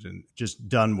exasperated and just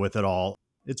done with it all.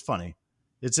 It's funny.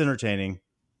 It's entertaining.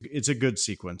 It's a good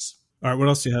sequence. All right, what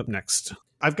else do you have next?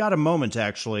 I've got a moment,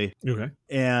 actually. Okay.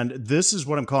 And this is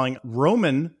what I'm calling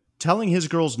Roman telling his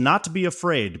girls not to be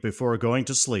afraid before going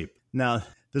to sleep. Now,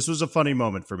 this was a funny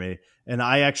moment for me, and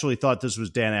I actually thought this was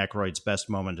Dan Aykroyd's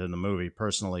best moment in the movie,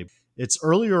 personally. It's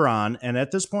earlier on, and at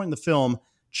this point in the film,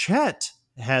 Chet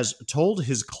has told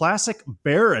his classic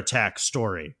bear attack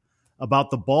story about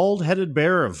the bald-headed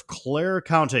bear of Clare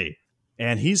County,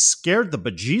 and he's scared the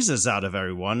bejesus out of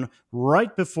everyone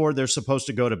right before they're supposed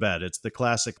to go to bed. It's the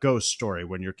classic ghost story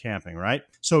when you're camping, right?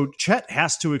 So Chet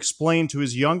has to explain to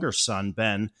his younger son,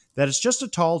 Ben, that it's just a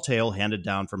tall tale handed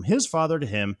down from his father to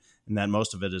him, and that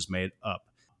most of it is made up.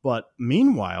 But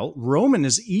meanwhile, Roman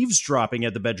is eavesdropping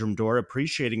at the bedroom door,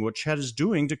 appreciating what Chet is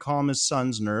doing to calm his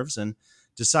son's nerves, and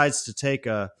decides to take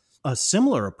a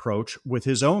similar approach with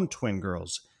his own twin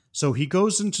girls. So he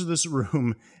goes into this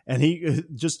room and he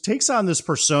just takes on this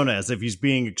persona as if he's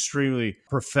being extremely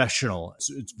professional.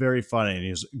 It's very funny. And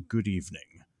he's, good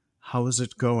evening. How is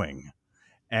it going?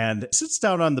 And sits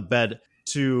down on the bed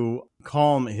to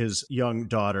calm his young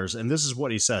daughters. And this is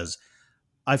what he says.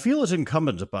 I feel it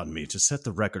incumbent upon me to set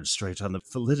the record straight on the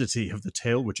validity of the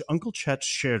tale which Uncle Chet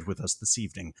shared with us this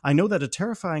evening. I know that a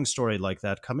terrifying story like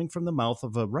that coming from the mouth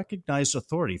of a recognized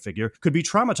authority figure could be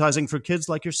traumatizing for kids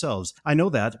like yourselves. I know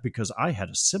that because I had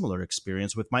a similar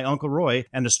experience with my Uncle Roy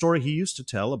and a story he used to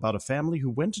tell about a family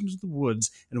who went into the woods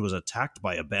and was attacked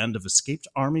by a band of escaped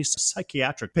Army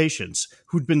psychiatric patients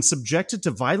who'd been subjected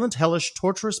to violent, hellish,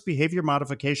 torturous behavior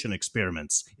modification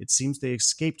experiments. It seems they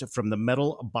escaped from the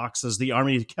metal boxes the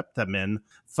Army kept them in,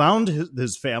 found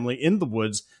his family in the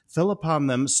woods, fell upon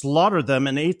them, slaughtered them,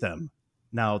 and ate them.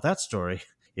 Now, that story,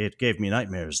 it gave me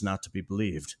nightmares not to be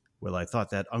believed. Well, I thought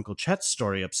that Uncle Chet's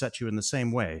story upset you in the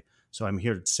same way, so I'm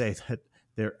here to say that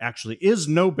there actually is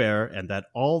no bear and that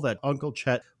all that Uncle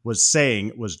Chet was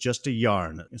saying was just a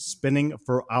yarn, spinning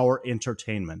for our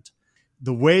entertainment.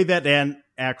 The way that Dan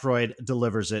Aykroyd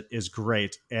delivers it is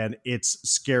great, and it's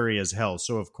scary as hell.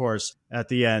 So, of course, at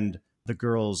the end, the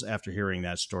girls, after hearing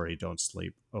that story, don't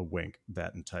sleep a wink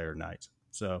that entire night.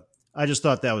 So I just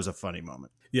thought that was a funny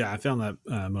moment. Yeah, I found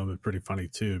that moment pretty funny,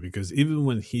 too, because even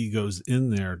when he goes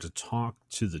in there to talk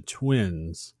to the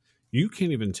twins, you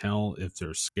can't even tell if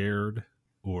they're scared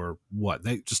or what.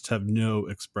 They just have no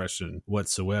expression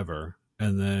whatsoever.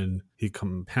 And then he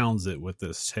compounds it with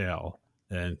this tale,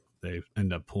 and they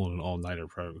end up pulling an all-nighter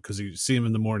because you see them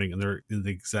in the morning, and they're in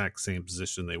the exact same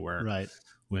position they were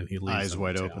when he leaves. Eyes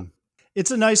wide open.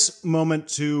 It's a nice moment,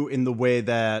 too, in the way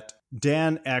that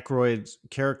Dan Aykroyd's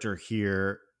character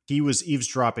here, he was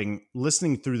eavesdropping,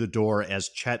 listening through the door as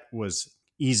Chet was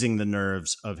easing the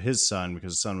nerves of his son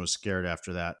because his son was scared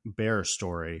after that bear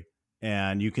story.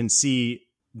 And you can see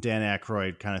Dan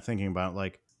Aykroyd kind of thinking about,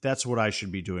 like, that's what I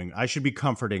should be doing. I should be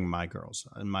comforting my girls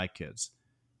and my kids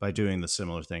by doing the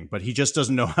similar thing. But he just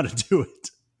doesn't know how to do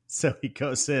it. So he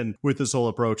goes in with this whole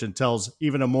approach and tells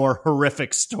even a more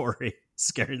horrific story,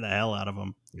 scaring the hell out of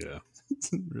him. Yeah. It's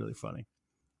really funny.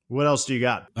 What else do you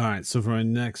got? All right. So for my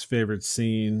next favorite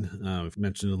scene, I've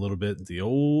mentioned a little bit, the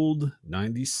old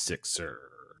 96er.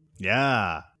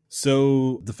 Yeah.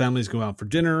 So the families go out for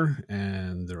dinner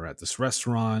and they're at this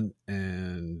restaurant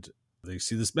and they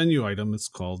see this menu item. It's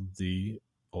called the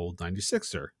old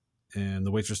 96er. And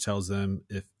the waitress tells them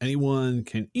if anyone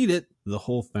can eat it, the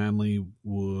whole family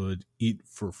would eat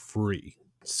for free.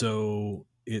 So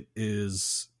it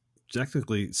is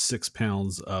technically 6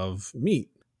 pounds of meat.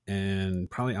 And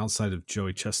probably outside of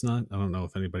Joey Chestnut, I don't know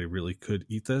if anybody really could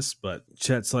eat this, but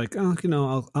Chet's like, oh,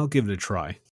 I'll give it a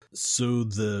try. So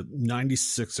the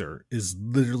 96er is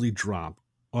literally dropped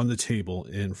on the table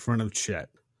in front of Chet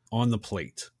on the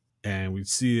plate. And we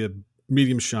see a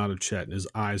medium shot of Chet and his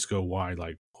eyes go wide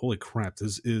like, holy crap,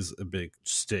 this is a big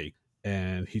steak.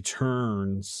 And he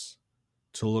turns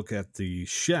to look at the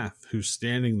chef who's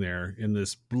standing there in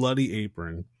this bloody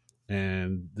apron.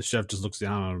 And the chef just looks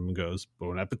down on him and goes,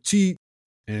 bon appetit.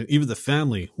 And even the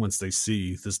family, once they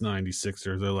see this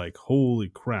 96er, they're like, holy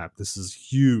crap, this is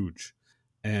huge.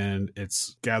 And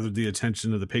it's gathered the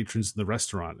attention of the patrons in the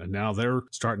restaurant. And now they're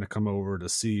starting to come over to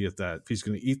see if he's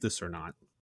going to eat this or not.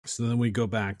 So then we go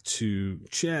back to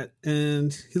Chet,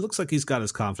 and he looks like he's got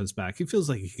his confidence back. He feels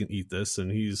like he can eat this, and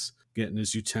he's getting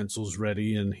his utensils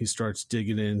ready, and he starts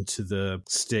digging into the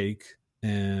steak.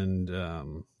 And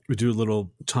we do a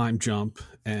little time jump,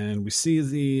 and we see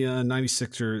the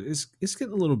 96er is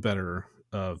getting a little better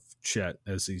of Chet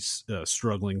as he's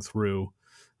struggling through.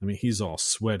 I mean, he's all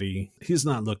sweaty. He's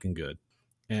not looking good.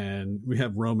 And we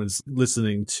have Romans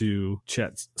listening to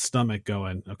Chet's stomach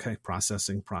going, okay,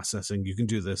 processing. You can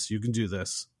do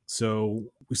this. So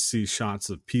we see shots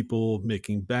of people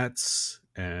making bets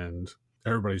and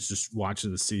everybody's just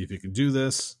watching to see if you can do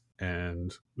this.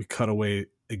 And we cut away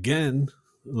again,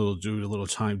 do a little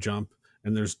time jump.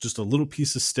 And there's just a little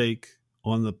piece of steak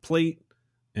on the plate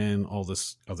and all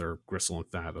this other gristle and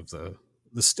fat of the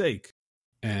steak.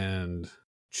 And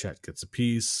Chet gets a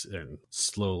piece and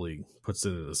slowly puts it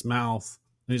in his mouth.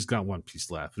 And he's got one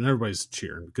piece left. And everybody's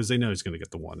cheering because they know he's going to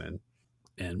get the one in.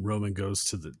 And Roman goes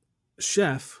to the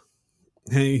chef.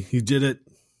 Hey, he did it.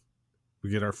 We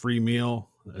get our free meal.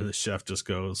 And the chef just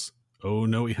goes, oh,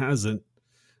 no, he hasn't.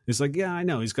 He's like, yeah, I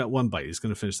know. He's got one bite. He's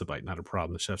going to finish the bite. Not a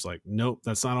problem. The chef's like, nope,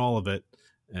 that's not all of it.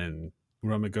 And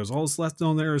Roman goes, all that's left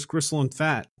on there is gristle and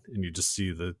fat. And you just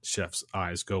see the chef's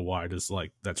eyes go wide. It's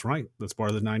like, that's right. That's part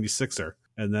of the 96er.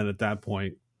 And then at that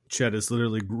point, Chet is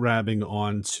literally grabbing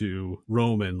onto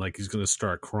Roman like he's going to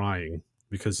start crying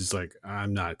because he's like,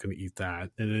 I'm not going to eat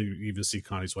that. And then you even see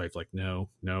Connie's wife like, no,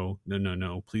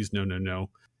 please, no.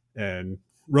 And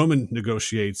Roman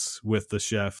negotiates with the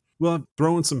chef. Well,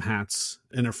 throw in some hats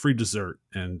and a free dessert,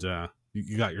 and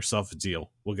you got yourself a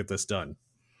deal. We'll get this done.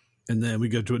 And then we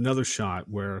go to another shot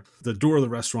where the door of the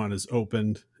restaurant is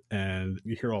opened and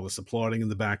you hear all this applauding in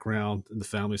the background and the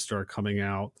family start coming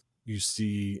out. You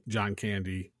see John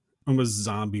Candy, almost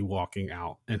zombie, walking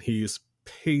out, and he's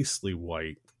paisley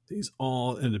white. He's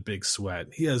all in a big sweat.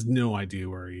 He has no idea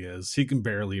where he is. He can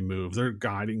barely move. They're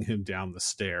guiding him down the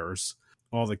stairs.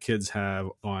 All the kids have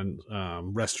on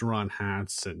restaurant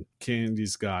hats, and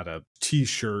Candy's got a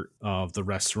t-shirt of the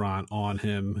restaurant on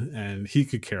him, and he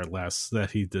could care less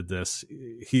that he did this.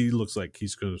 He looks like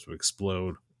he's going to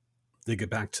explode. They get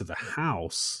back to the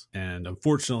house, and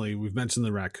unfortunately, we've mentioned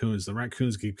the raccoons. The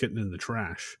raccoons keep getting in the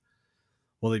trash.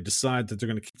 Well, they decide that they're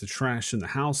going to keep the trash in the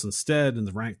house instead, and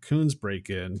the raccoons break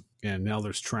in, and now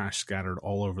there's trash scattered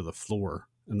all over the floor,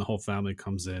 and the whole family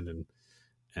comes in,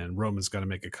 and Roman's got to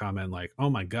make a comment like, oh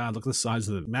my God, look at the size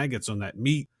of the maggots on that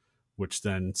meat, which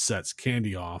then sets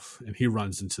Candy off, and he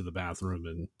runs into the bathroom,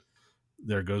 and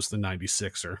there goes the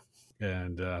 96er.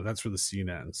 And that's where the scene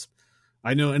ends.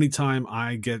 I know anytime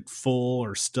I get full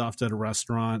or stuffed at a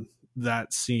restaurant,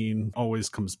 that scene always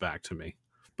comes back to me.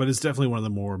 But it's definitely one of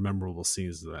the more memorable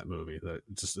scenes of that movie that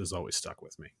just has always stuck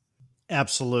with me.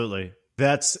 Absolutely.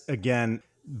 That's, again,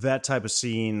 that type of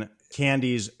scene.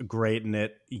 Candy's great in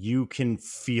it. You can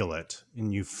feel it,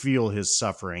 and you feel his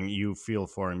suffering. You feel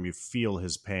for him. You feel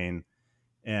his pain.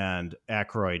 And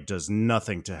Aykroyd does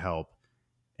nothing to help.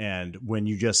 And when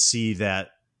you just see that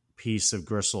piece of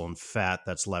gristle and fat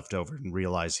that's left over and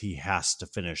realize he has to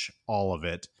finish all of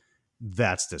it,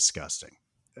 that's disgusting.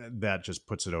 That just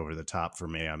puts it over the top for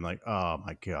me. I'm like, oh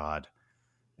my God.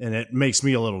 And it makes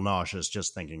me a little nauseous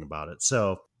just thinking about it.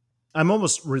 So I'm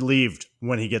almost relieved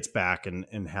when he gets back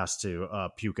and has to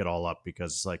puke it all up,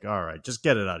 because it's like, all right, just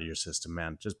get it out of your system,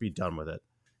 man. Just be done with it.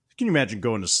 Can you imagine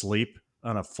going to sleep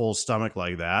on a full stomach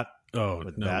like that? Oh,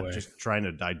 with no that, way. just trying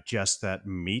to digest that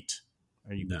meat?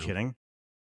 Are you kidding?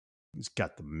 He's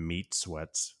got the meat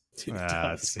sweats.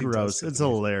 It's gross. It's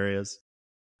hilarious.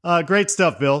 Great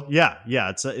stuff, Bill. Yeah,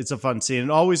 it's a fun scene.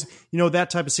 And always, that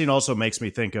type of scene also makes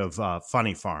me think of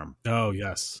Funny Farm. Oh,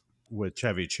 yes. With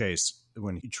Chevy Chase,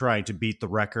 when he's trying to beat the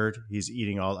record, he's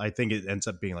eating I think it ends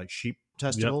up being like sheep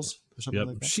testicles or something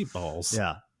like that. Sheep balls.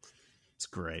 Yeah, it's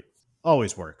great.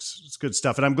 Always works. It's good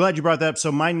stuff. And I'm glad you brought that up. So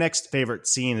my next favorite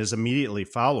scene is immediately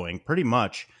following, pretty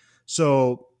much.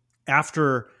 So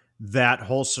after that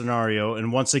whole scenario,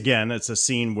 and once again, it's a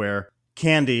scene where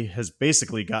Candy has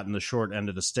basically gotten the short end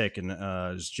of the stick and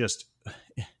is just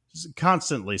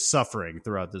constantly suffering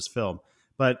throughout this film.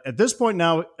 But at this point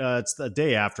now, it's the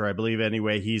day after, I believe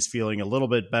anyway, he's feeling a little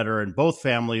bit better, and both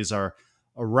families are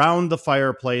around the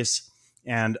fireplace,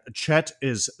 and Chet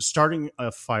is starting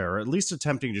a fire, at least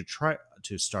attempting to try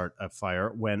to start a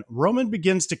fire, when Roman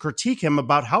begins to critique him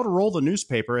about how to roll the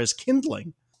newspaper as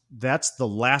kindling. That's the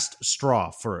last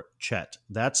straw for Chet.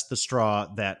 That's the straw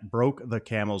that broke the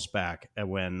camel's back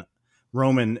when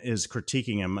Roman is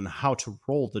critiquing him on how to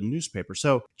roll the newspaper.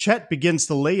 So Chet begins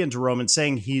to lay into Roman,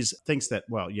 saying thinks that,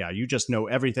 well, yeah, you just know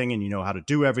everything and you know how to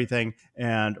do everything.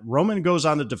 And Roman goes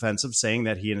on the defensive, saying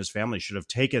that he and his family should have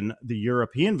taken the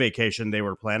European vacation they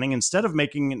were planning instead of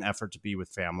making an effort to be with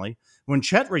family. When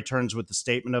Chet returns with the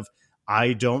statement of,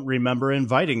 I don't remember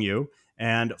inviting you.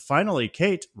 And finally,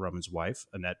 Kate, Roman's wife,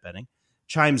 Annette Bening,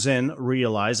 chimes in,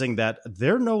 realizing that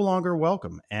they're no longer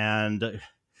welcome. And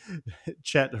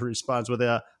Chet responds with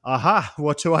aha,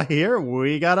 what do I hear?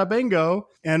 We got a bingo.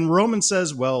 And Roman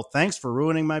says, well, thanks for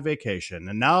ruining my vacation.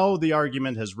 And now the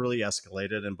argument has really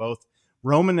escalated, and both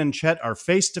Roman and Chet are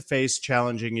face-to-face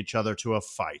challenging each other to a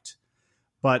fight.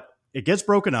 But it gets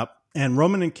broken up, and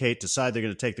Roman and Kate decide they're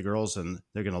going to take the girls and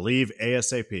they're going to leave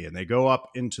ASAP. And they go up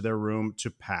into their room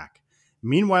to pack.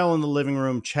 Meanwhile, in the living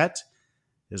room, Chet,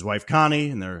 his wife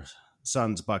Connie, and their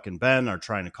sons Buck and Ben are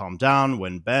trying to calm down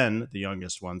when Ben, the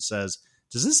youngest one, says,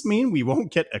 does this mean we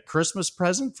won't get a Christmas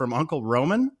present from Uncle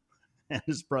Roman? And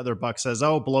his brother Buck says,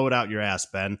 oh, blow it out your ass,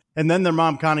 Ben. And then their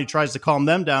mom Connie tries to calm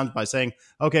them down by saying,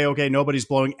 okay, nobody's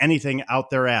blowing anything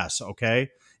out their ass, okay?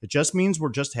 It just means we're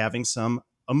just having some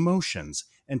emotions.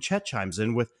 And Chet chimes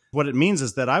in with, what it means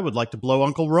is that I would like to blow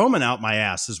Uncle Roman out my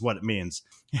ass is what it means.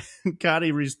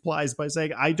 Connie replies by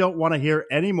saying, I don't want to hear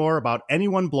any more about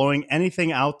anyone blowing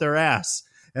anything out their ass.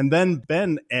 And then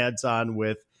Ben adds on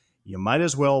with, you might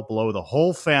as well blow the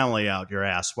whole family out your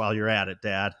ass while you're at it,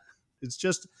 Dad. It's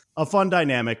just a fun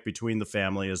dynamic between the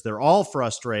family as they're all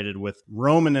frustrated with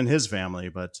Roman and his family,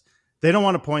 but they don't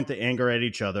want to point the anger at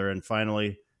each other. And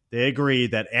finally, they agree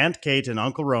that Aunt Kate and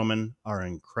Uncle Roman are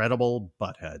incredible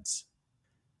buttheads.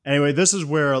 Anyway, this is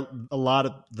where a lot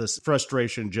of this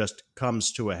frustration just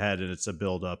comes to a head, and it's a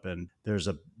buildup, and there's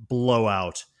a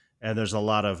blowout, and there's a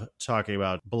lot of talking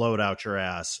about blow it out your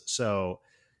ass. So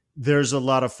There's a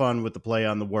lot of fun with the play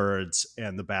on the words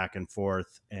and the back and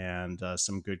forth and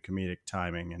some good comedic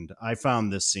timing. And I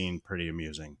found this scene pretty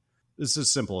amusing. It's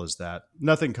as simple as that.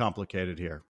 Nothing complicated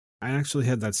here. I actually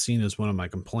had that scene as one of my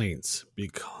complaints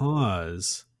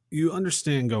because you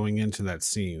understand going into that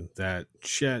scene that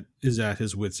Chet is at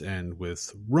his wit's end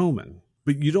with Roman,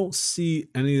 but you don't see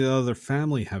any of the other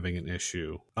family having an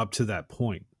issue up to that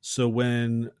point. So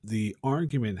when the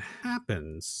argument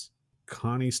happens,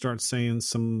 Connie starts saying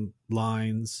some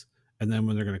lines, and then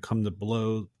when they're going to come to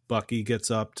blow, Bucky gets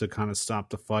up to kind of stop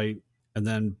the fight, and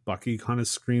then Bucky kind of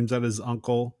screams at his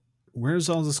uncle. Where's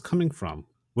all this coming from?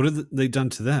 What have they done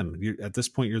to them? At this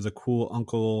point, you're the cool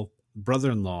uncle,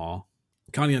 brother-in-law.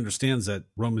 Connie understands that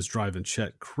Roman's driving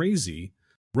Chet crazy.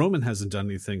 Roman hasn't done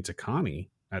anything to Connie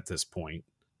at this point.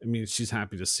 I mean, she's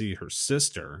happy to see her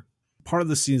sister. Part of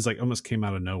the scene's like almost came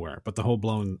out of nowhere, but the whole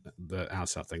blowing the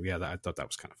house out thing, I thought that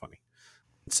was kind of funny.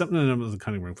 It's something on the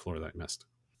cutting room floor that I missed.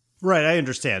 Right, I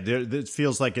understand. It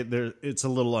feels like it's a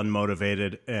little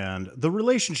unmotivated, and the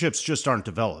relationships just aren't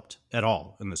developed at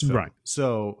all in this film. Right.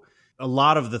 So a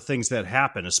lot of the things that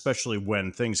happen, especially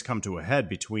when things come to a head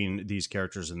between these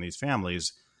characters and these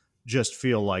families, just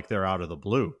feel like they're out of the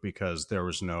blue because there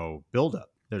was no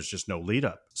buildup. There's just no lead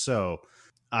up. So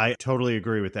I totally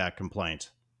agree with that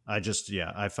complaint.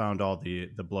 I found all the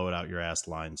blow it out your ass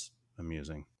lines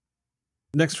amusing.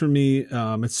 Next for me,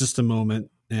 it's just a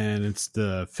moment, and it's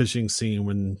the fishing scene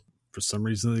when for some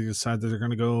reason they decide that they're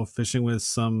going to go fishing with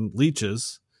some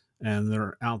leeches, and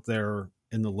they're out there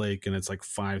in the lake, and it's like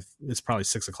it's probably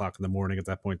 6 o'clock in the morning at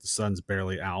that point. The sun's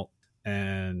barely out,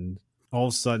 and all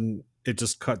of a sudden it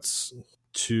just cuts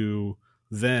to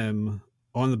them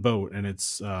on the boat, and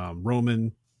it's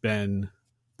Roman, Ben,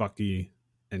 Bucky,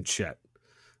 and Chet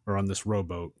are on this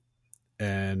rowboat,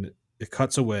 and it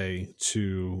cuts away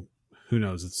to, who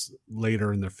knows, it's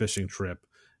later in their fishing trip,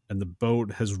 and the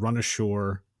boat has run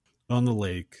ashore on the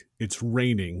lake. It's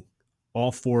raining.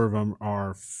 All four of them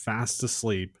are fast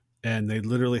asleep, and they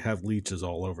literally have leeches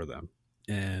all over them.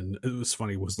 And it was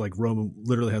funny. It was like Roman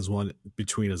literally has one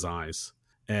between his eyes,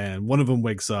 and one of them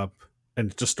wakes up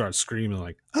and just starts screaming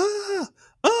like, ah,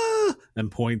 ah, and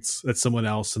points at someone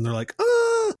else, and they're like,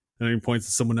 ah, and he points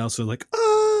at someone else, and they're like,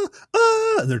 ah,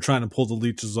 ah, and they're trying to pull the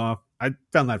leeches off. I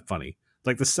found that funny.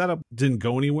 Like, the setup didn't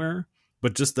go anywhere,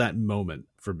 but just that moment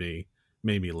for me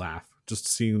made me laugh. Just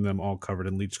seeing them all covered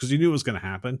in leeches, because you knew it was going to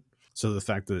happen. So the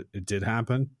fact that it did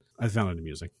happen, I found it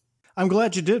amusing. I'm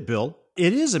glad you did, Bill.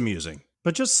 It is amusing,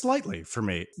 but just slightly for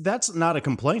me. That's not a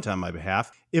complaint on my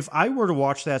behalf. If I were to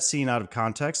watch that scene out of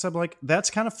context, I'm like,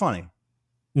 that's kind of funny.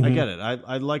 Mm-hmm. I get it.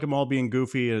 I like them all being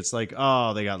goofy, and it's like,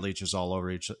 oh, they got leeches all over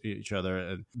each other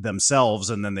and themselves,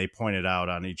 and then they point it out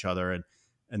on each other,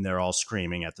 and they're all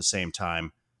screaming at the same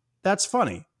time. That's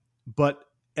funny. But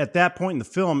at that point in the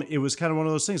film, it was kind of one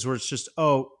of those things where it's just,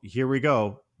 oh, here we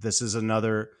go. This is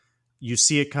another, you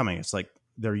see it coming. It's like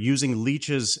they're using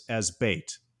leeches as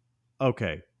bait.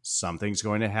 Okay, something's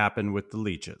going to happen with the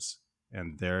leeches.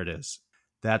 And there it is.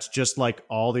 That's just like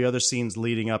all the other scenes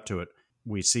leading up to it.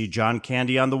 We see John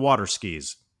Candy on the water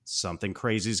skis. Something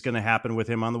crazy is going to happen with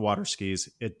him on the water skis.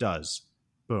 It does.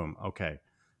 Boom. Okay.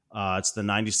 It's the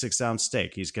 96-ounce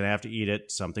steak. He's going to have to eat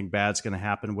it. Something bad's going to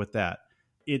happen with that.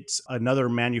 It's another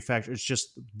manufacturer. It's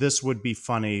just, this would be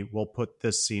funny. We'll put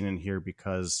this scene in here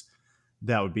because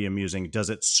that would be amusing. Does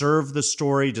it serve the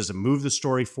story? Does it move the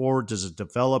story forward? Does it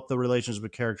develop the relations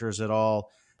with characters at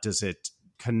all? Does it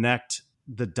connect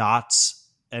the dots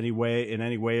in any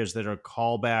way? Is there a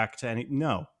callback to any?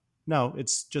 No,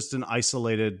 it's just an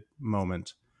isolated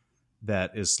moment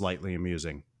that is slightly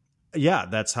amusing. Yeah,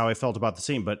 that's how I felt about the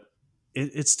scene, but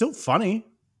it's still funny.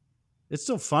 It's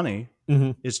still funny.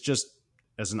 Mm-hmm. It's just,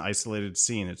 as an isolated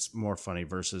scene, it's more funny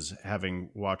versus having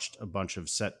watched a bunch of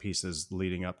set pieces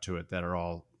leading up to it that are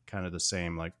all kind of the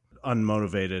same, like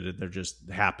unmotivated. They're just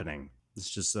happening. It's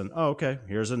just okay,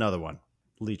 here's another one.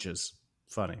 Leeches.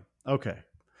 Funny. Okay.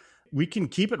 We can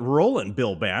keep it rolling,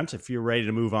 Bill Bant, if you're ready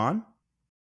to move on.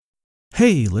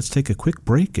 Hey, let's take a quick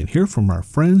break and hear from our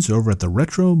friends over at the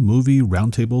Retro Movie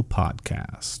Roundtable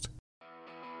podcast.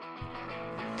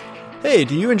 Hey,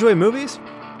 do you enjoy movies?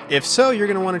 If so, you're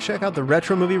going to want to check out the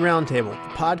Retro Movie Roundtable,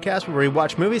 the podcast where we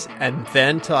watch movies and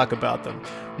then talk about them.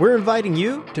 We're inviting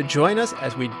you to join us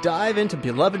as we dive into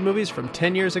beloved movies from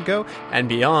 10 years ago and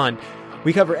beyond.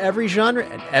 We cover every genre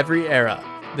and every era.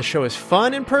 The show is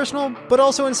fun and personal, but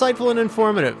also insightful and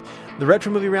informative. The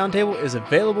Retro Movie Roundtable is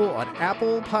available on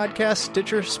Apple Podcasts,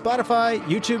 Stitcher, Spotify,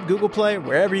 YouTube, Google Play,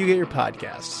 wherever you get your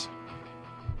podcasts.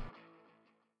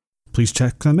 Please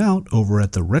check them out over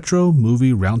at the Retro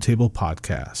Movie Roundtable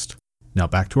podcast. Now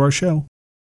back to our show.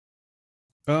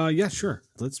 Yeah, sure.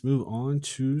 Let's move on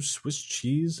to Swiss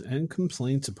cheese and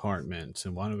complaint department.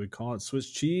 And why do we call it Swiss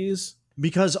cheese?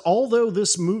 Because although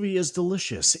this movie is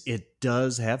delicious, it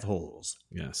does have holes.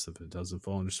 Yes, if it doesn't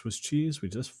fall under Swiss cheese, we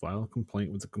just file a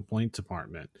complaint with the complaint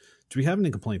department. Do we have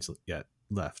any complaints yet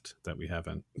left that we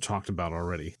haven't talked about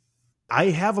already? I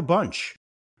have a bunch.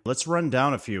 Let's run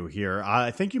down a few here. I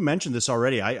think you mentioned this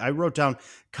already. I wrote down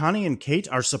Connie and Kate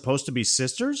are supposed to be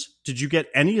sisters. Did you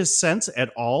get any sense at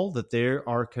all that they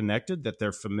are connected, that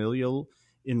they're familial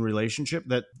in relationship,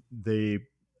 that they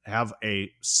have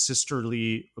a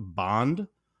sisterly bond?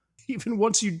 Even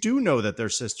once you do know that they're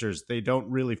sisters, they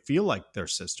don't really feel like they're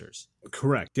sisters.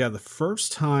 Correct. Yeah, the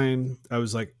first time I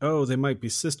was like, oh, they might be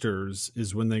sisters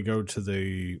is when they go to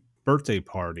the birthday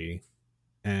party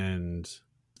and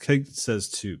Kate says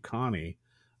to Connie,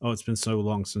 oh, it's been so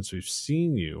long since we've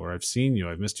seen you, or I've seen you.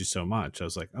 I've missed you so much. I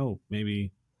was like, oh,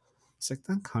 maybe it's like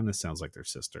that kind of sounds like they're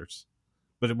sisters,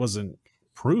 but it wasn't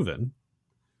proven.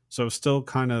 So still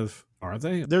kind of, are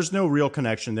they? There's no real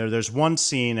connection there. There's one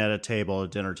scene at a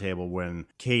dinner table, when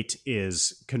Kate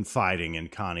is confiding in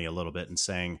Connie a little bit and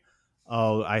saying,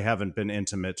 oh, I haven't been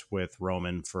intimate with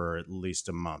Roman for at least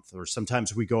a month. Or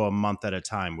sometimes we go a month at a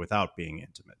time without being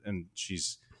intimate. And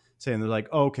she's saying, they're like,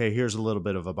 oh, okay, here's a little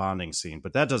bit of a bonding scene.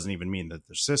 But that doesn't even mean that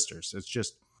they're sisters. It's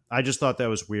just, I just thought that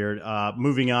was weird.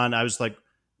 Moving on, I was like,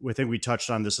 I think we touched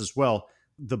on this as well.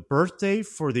 The birthday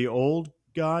for the old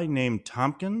guy named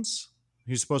Tompkins,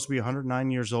 he's supposed to be 109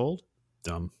 years old.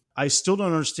 Dumb. I still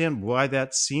don't understand why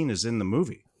that scene is in the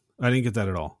movie. I didn't get that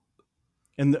at all.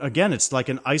 And again, it's like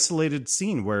an isolated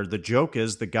scene where the joke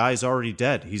is the guy's already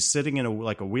dead. He's sitting in a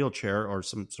wheelchair or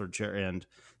some sort of chair, and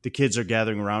the kids are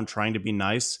gathering around trying to be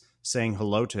nice, saying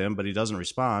hello to him, but he doesn't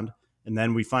respond. And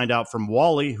then we find out from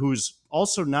Wally, who's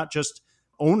also not just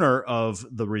owner of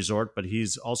the resort, but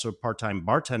he's also a part-time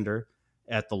bartender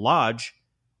at the lodge.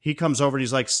 He comes over and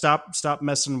he's like, stop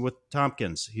messing with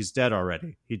Tompkins. He's dead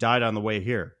already. He died on the way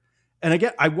here. And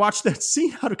again, I watched that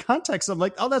scene out of context. I'm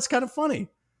like, oh, that's kind of funny.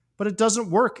 But it doesn't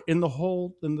work in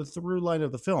the through line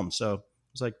of the film. So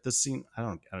it's like, this scene, I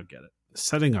don't get it.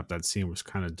 Setting up that scene was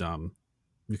kind of dumb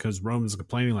because Roman's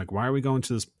complaining, like, why are we going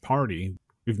to this party?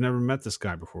 We've never met this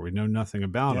guy before. We know nothing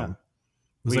about him.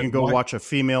 We can go watch a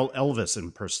female Elvis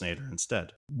impersonator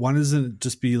instead. Why doesn't it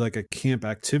just be like a camp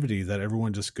activity that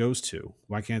everyone just goes to?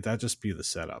 Why can't that just be the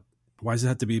setup? Why does it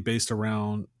have to be based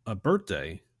around a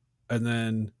birthday? And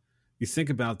then you think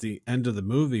about the end of the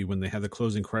movie when they had the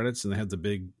closing credits and they had the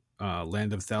big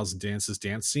Land of a Thousand Dances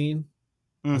dance scene.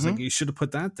 I was like, you should have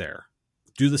put that there.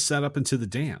 Do the setup into the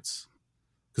dance.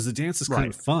 Because the dance is kind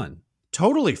of fun.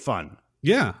 Totally fun.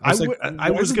 Yeah. I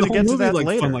was going to get to that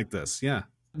later. Fun like this, yeah.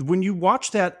 When you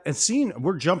watch that scene,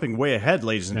 we're jumping way ahead,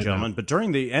 ladies and gentlemen, but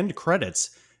during the end credits,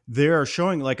 they're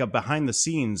showing like a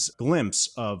behind-the-scenes glimpse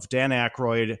of Dan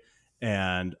Aykroyd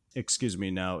and, excuse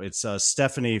me now, it's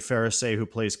Stephanie Faracy who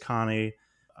plays Connie.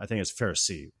 I think it's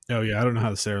Faracy. Oh, yeah, I don't know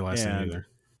how to say her last name either.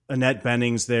 Annette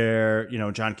Bening's there,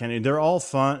 John Kennedy. They're all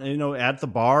fun, at the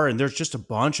bar, and there's just a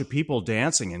bunch of people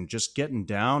dancing and just getting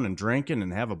down and drinking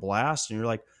and have a blast. And you're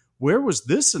like, where was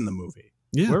this in the movie?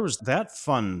 Yeah. Where was that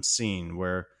fun scene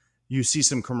where you see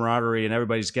some camaraderie and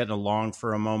everybody's getting along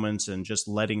for a moment and just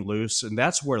letting loose? And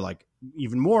that's where like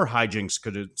even more hijinks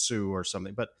could ensue or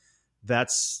something. But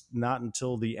that's not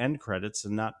until the end credits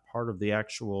and not part of the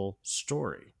actual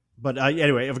story. But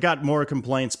anyway, I've got more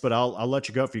complaints, but I'll let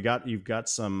you go if you've got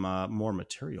some more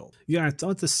material. Yeah, I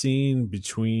thought the scene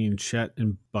between Chet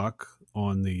and Buck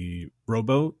on the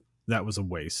rowboat, that was a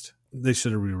waste. They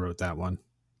should have rewrote that one.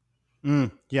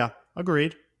 Yeah,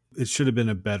 agreed. It should have been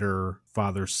a better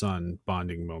father-son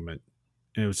bonding moment.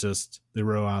 And it was just, they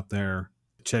row out there,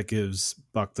 Chet gives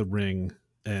Buck the ring,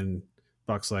 and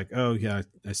Buck's like, oh, yeah,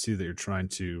 I see that you're trying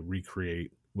to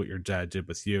recreate what your dad did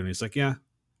with you. And he's like, yeah.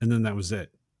 And then that was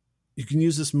it. You can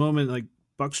use this moment, like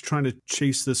Buck's trying to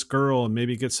chase this girl and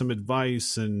maybe get some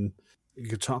advice. And you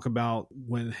could talk about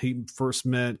when he first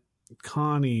met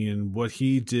Connie and what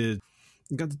he did.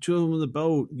 You got the two of them in the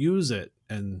boat, use it.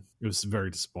 And it was very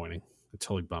disappointing. It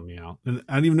totally bummed me out. And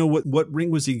I don't even know what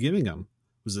ring was he giving him.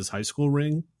 Was this high school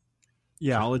ring?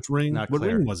 Yeah. College ring? Not what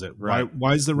clear. Ring was it? Right.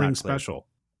 Why is the ring Not clear. special?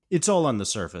 It's all on the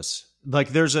surface. Like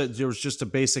there was just a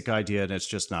basic idea and it's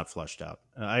just not fleshed out.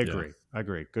 I agree. Yeah. I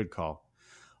agree. Good call.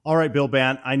 All right, Bill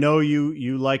Bant, I know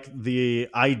you like the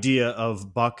idea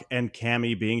of Buck and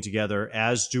Cammy being together,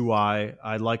 as do I.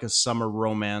 I like a summer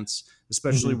romance,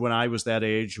 especially when I was that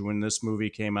age when this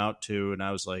movie came out too, and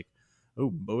I was like,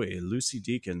 oh boy, Lucy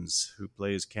Deakins, who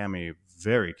plays Cammy,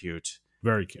 very cute.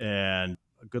 Very cute. And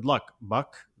good luck,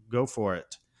 Buck. Go for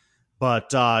it.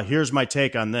 But here's my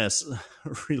take on this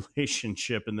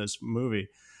relationship in this movie.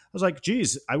 I was like,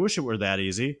 geez, I wish it were that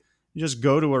easy. You just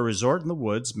go to a resort in the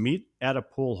woods, meet at a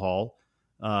pool hall,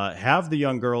 have the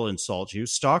young girl insult you,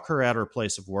 stalk her at her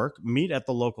place of work, meet at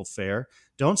the local fair,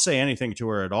 don't say anything to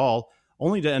her at all,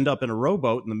 only to end up in a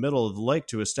rowboat in the middle of the lake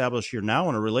to establish you're now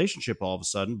in a relationship all of a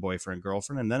sudden, boyfriend,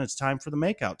 girlfriend, and then it's time for the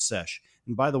makeout sesh.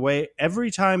 And by the way, every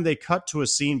time they cut to a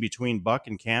scene between Buck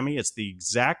and Cammy, it's the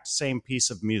exact same piece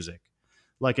of music,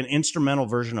 like an instrumental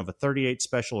version of a 38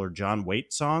 Special or John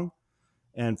Waite song.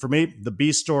 And for me, the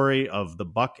B story of the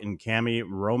Buck and Cammy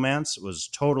romance was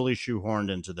totally shoehorned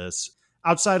into this.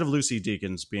 Outside of Lucy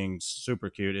Deakins being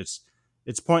super cute,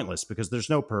 it's pointless because there's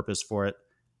no purpose for it.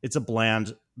 It's a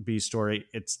bland B story.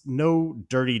 It's no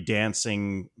dirty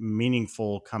dancing,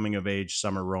 meaningful coming-of-age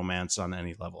summer romance on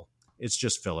any level. It's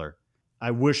just filler.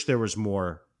 I wish there was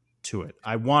more to it.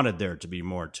 I wanted there to be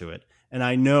more to it. And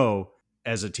I know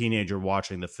as a teenager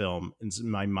watching the film, in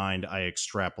my mind, I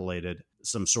extrapolated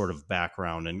some sort of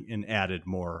background and added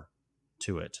more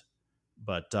to it.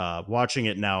 But watching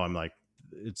it now, I'm like,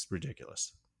 it's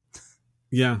ridiculous.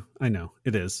 Yeah, I know.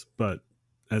 It is. But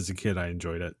as a kid, I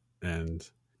enjoyed it. And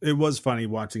it was funny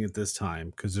watching it this time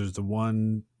because there's the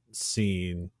one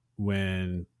scene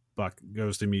when Buck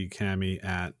goes to meet Cammy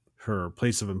at her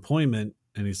place of employment.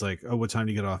 And he's like, oh, what time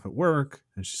do you get off at work?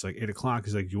 And she's like, 8 o'clock.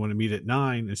 He's like, you want to meet at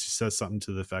 9? And she says something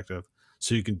to the effect of,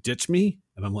 so you can ditch me?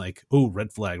 And I'm like, oh,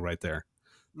 red flag right there.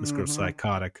 This girl's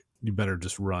psychotic. You better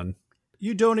just run.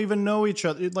 You don't even know each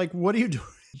other. Like, what are you doing?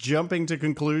 Jumping to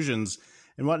conclusions.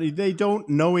 And what they don't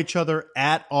know each other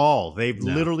at all. They've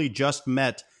literally just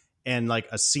met. And like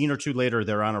a scene or two later,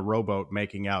 they're on a rowboat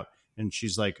making out. And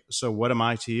she's like, so what am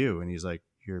I to you? And he's like,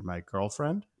 you're my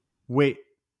girlfriend? Wait,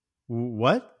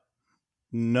 what?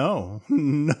 No,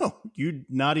 you're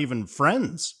not even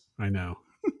friends. I know.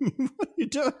 What are you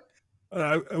doing?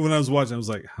 When I was watching, I was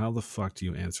like, how the fuck do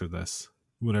you answer this?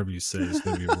 Whatever you say is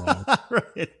going to be wrong.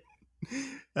 Right.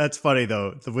 That's funny,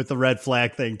 though, with the red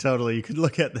flag thing. Totally. You could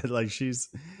look at that like she's,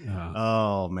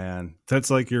 oh, man. That's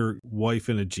like your wife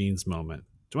in a jeans moment.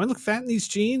 Do I look fat in these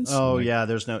jeans? Oh, like, yeah,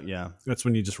 there's no, yeah. That's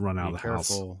when you just run out of the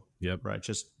careful. house. Yep. Right.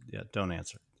 Just, don't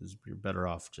answer. You're better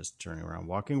off just turning around,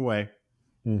 walking away.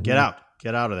 Mm-hmm. Get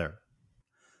out of there.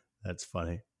 That's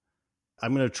funny.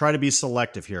 I'm going to try to be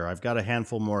selective here. I've got a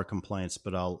handful more complaints,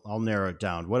 but I'll narrow it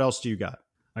down. What else do you got?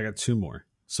 I got 2 more.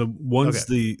 So one's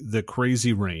the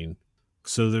crazy rain.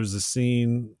 So there's a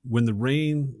scene when the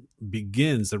rain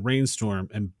begins, the rainstorm,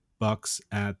 and Buck's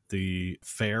at the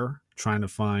fair trying to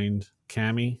find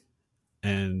Cammy,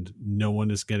 and no one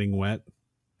is getting wet.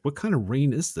 What kind of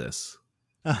rain is this?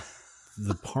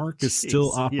 The park is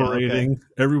still operating. Yeah, okay.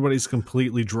 Everybody's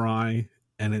completely dry,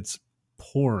 and it's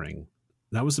pouring.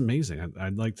 That was amazing.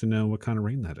 I'd like to know what kind of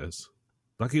rain that is.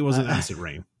 Lucky it wasn't acid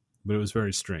rain, but it was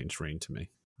very strange rain to me.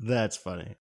 That's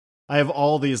funny. I have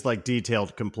all these like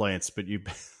detailed complaints, but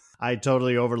I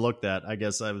totally overlooked that. I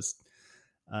guess I was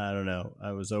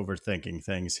overthinking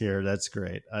things here. That's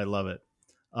great. I love it.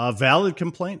 Valid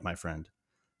complaint, my friend.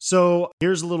 So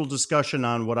here's a little discussion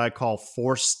on what I call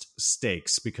forced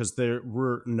stakes, because there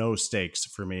were no stakes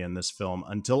for me in this film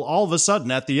until all of a sudden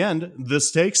at the end, the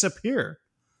stakes appear.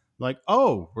 Like,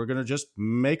 oh, we're going to just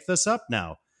make this up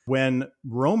now. When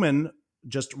Roman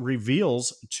just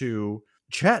reveals to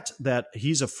Chet that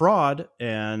he's a fraud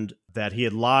and that he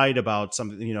had lied about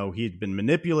something, he'd been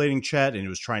manipulating Chet and he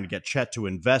was trying to get Chet to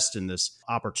invest in this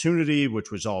opportunity, which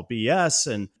was all BS.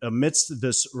 And amidst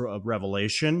this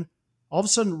revelation, all of a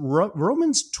sudden,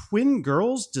 Roman's twin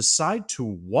girls decide to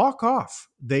walk off.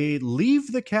 They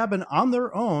leave the cabin on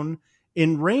their own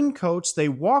in raincoats. They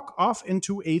walk off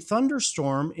into a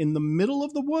thunderstorm in the middle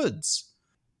of the woods.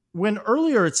 When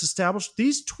earlier it's established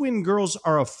these twin girls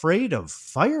are afraid of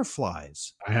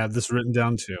fireflies. I have this written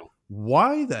down too.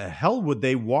 Why the hell would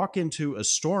they walk into a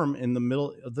storm in the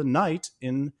middle of the night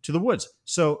into the woods?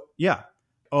 So, yeah.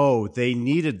 Oh, they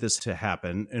needed this to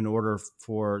happen in order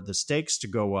for the stakes to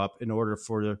go up, in order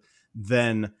for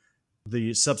then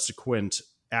the subsequent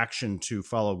action to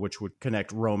follow, which would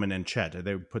connect Roman and Chet.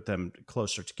 They would put them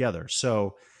closer together.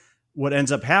 So what ends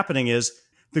up happening is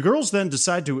the girls then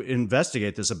decide to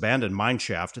investigate this abandoned mine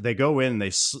shaft. They go in,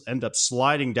 they end up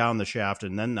sliding down the shaft,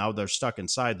 and then now they're stuck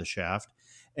inside the shaft.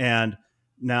 And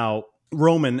now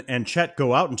Roman and Chet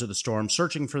go out into the storm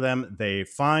searching for them. They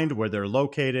find where they're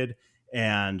located,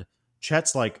 and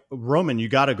Chet's like, Roman, you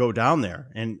got to go down there.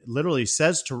 And literally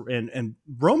says to, and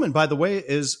Roman, by the way,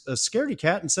 is a scaredy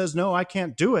cat and says, no, I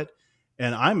can't do it.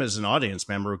 And I'm, as an audience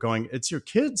member, going, it's your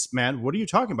kids, man. What are you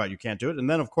talking about? You can't do it. And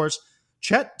then, of course,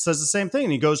 Chet says the same thing.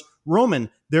 And he goes, Roman,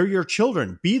 they're your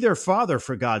children. Be their father,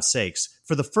 for God's sakes.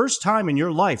 For the first time in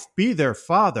your life, be their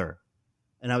father.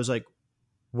 And I was like,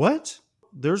 what?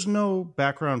 There's no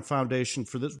background foundation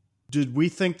for this. Did we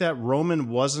think that Roman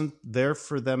wasn't there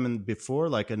for them before,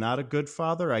 like not a good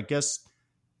father? I guess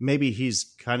maybe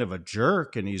he's kind of a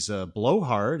jerk and he's a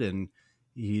blowhard and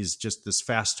he's just this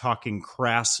fast-talking,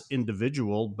 crass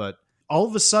individual. But all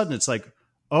of a sudden, it's like,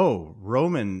 oh,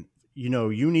 Roman,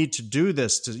 you need to do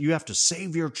this. You have to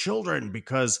save your children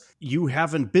because you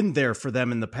haven't been there for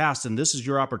them in the past. And this is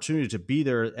your opportunity to be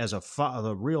there as a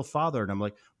real father. And I'm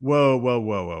like,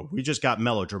 whoa. We just got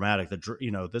melodramatic.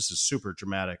 This is super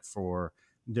dramatic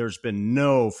there's been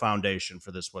no foundation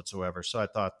for this whatsoever. So I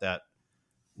thought that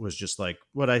was just like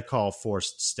what I call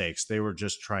forced stakes. They were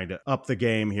just trying to up the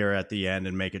game here at the end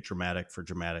and make it dramatic for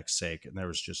dramatic's sake. And there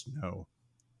was just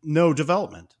no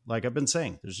development. Like I've been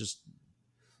saying,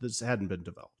 this hadn't been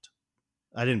developed.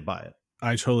 I didn't buy it.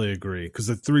 I totally agree. Because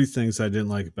the three things I didn't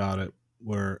like about it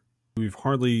were we've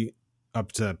hardly,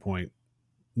 up to that point,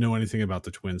 know anything about the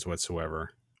twins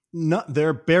whatsoever. No,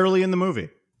 they're barely in the movie.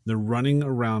 They're running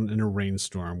around in a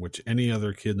rainstorm, which any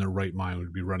other kid in their right mind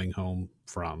would be running home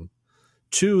from.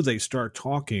 2, they start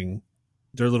talking.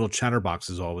 They're little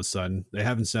chatterboxes all of a sudden. They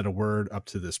haven't said a word up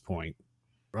to this point.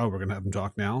 Oh, we're going to have them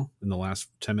talk now in the last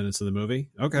 10 minutes of the movie?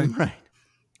 Okay. Right.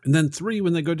 And then 3,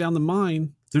 when they go down the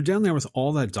mine, they're down there with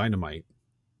all that dynamite,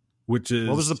 which is...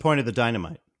 What was the point of the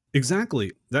dynamite?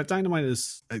 Exactly. That dynamite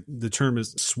is, the term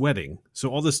is sweating. So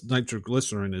all this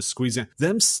nitroglycerin is squeezing.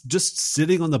 Them just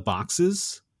sitting on the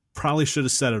boxes probably should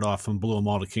have set it off and blew them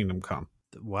all to Kingdom Come.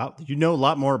 Wow. You know a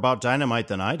lot more about dynamite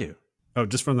than I do. Oh,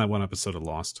 just from that one episode of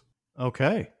Lost.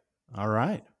 Okay. All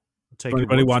right. If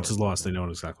anybody watches Lost, they know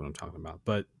exactly what I'm talking about.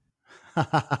 But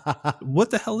what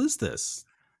the hell is this?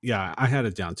 Yeah, I had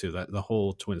it down too. That the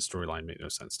whole twin storyline made no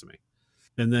sense to me.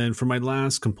 And then for my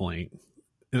last complaint,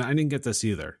 and I didn't get this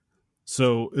either.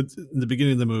 So in the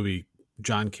beginning of the movie,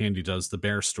 John Candy does the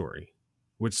bear story,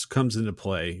 which comes into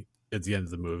play at the end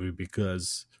of the movie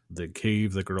because the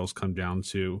cave the girls come down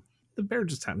to, the bear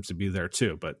just happens to be there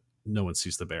too, but no one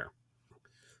sees the bear.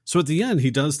 So at the end, he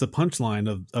does the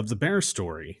punchline of the bear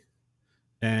story.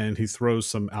 And he throws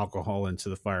some alcohol into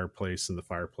the fireplace, and the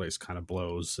fireplace kind of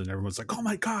blows. And everyone's like, oh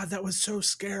my God, that was so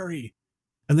scary.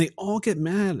 And they all get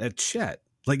mad at Chet.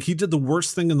 Like he did the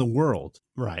worst thing in the world.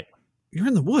 Right. You're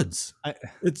in the woods.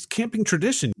 It's camping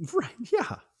tradition. Right.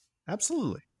 Yeah,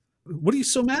 absolutely. What are you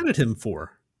so mad at him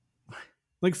for?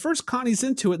 Like first Connie's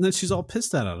into it, and then she's all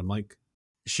pissed at him. Like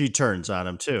she turns on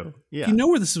him too. Yeah. You know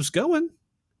where this was going.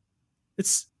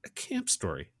 It's a camp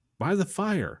story by the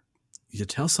fire. You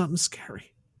tell something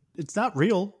scary. It's not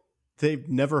real. They've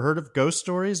never heard of ghost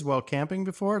stories while camping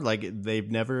before. Like they've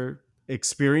never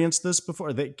experienced this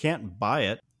before. They can't buy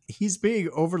it. He's being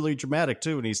overly dramatic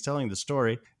too when he's telling the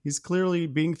story. He's clearly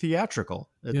being theatrical.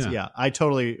 Yeah, I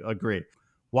totally agree.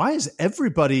 Why is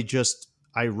everybody just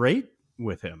irate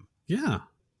with him? Yeah,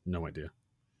 no idea.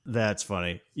 That's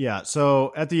funny. Yeah,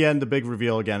 so at the end, the big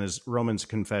reveal again is Roman's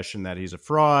confession that he's a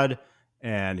fraud.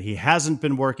 And he hasn't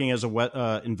been working as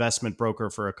a investment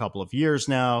broker for a couple of years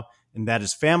now, and that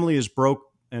his family is broke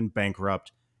and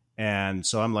bankrupt. And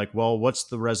so I'm like, well, what's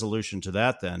the resolution to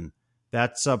that then?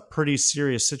 That's a pretty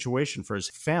serious situation for his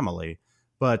family.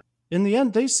 But in the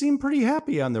end, they seem pretty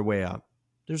happy on their way out.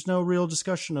 There's no real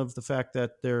discussion of the fact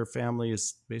that their family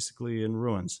is basically in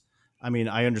ruins. I mean,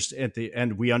 I understand at the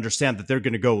end, we understand that they're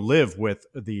going to go live with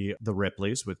the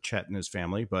Ripleys, with Chet and his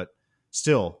family, but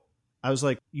still, I was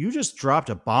like, you just dropped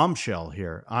a bombshell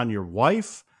here on your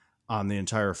wife, on the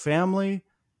entire family.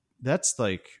 That's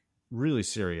like really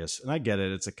serious. And I get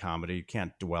it. It's a comedy. You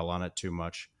can't dwell on it too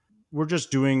much. We're just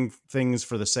doing things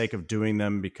for the sake of doing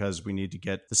them because we need to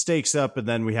get the stakes up and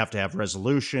then we have to have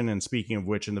resolution. And speaking of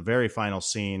which, in the very final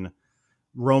scene,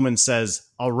 Roman says,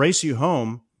 I'll race you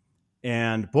home.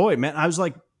 And boy, man, I was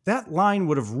like, that line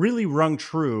would have really rung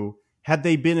true had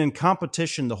they been in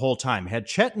competition the whole time. Had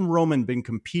Chet and Roman been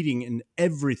competing in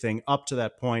everything up to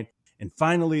that point, and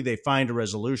finally they find a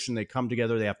resolution, they come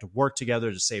together, they have to work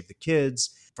together to save the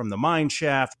kids from the mine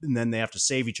shaft, and then they have to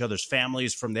save each other's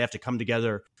families from, they have to come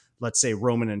together. Let's say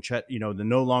Roman and Chet, they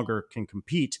no longer can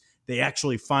compete. They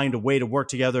actually find a way to work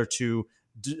together to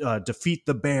defeat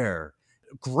the bear.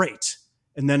 Great.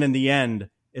 And then in the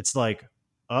end, it's like,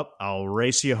 I'll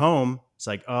race you home. It's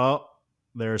like,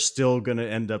 they're still going to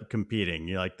end up competing.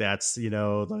 You're like, that's, the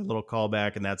little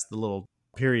callback, and that's the little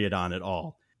period on it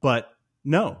all. But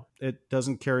no, it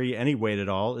doesn't carry any weight at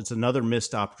all. It's another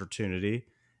missed opportunity.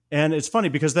 And it's funny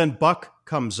because then Buck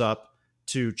comes up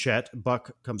to Chet.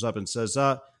 Buck comes up and says,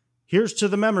 here's to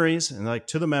the memories, and like,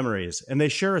 to the memories. And they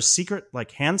share a secret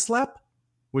like hand slap,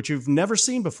 which you've never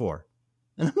seen before.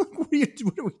 And I'm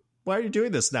like, why are you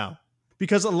doing this now?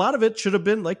 Because a lot of it should have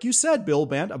been, like you said, Bill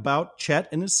Bant, about Chet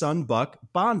and his son Buck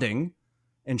bonding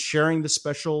and sharing the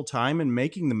special time and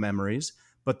making the memories.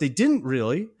 But they didn't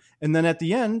really. And then at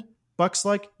the end, Buck's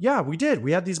like, yeah, we did.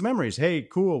 We had these memories. Hey,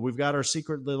 cool. We've got our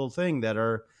secret little thing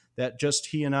that just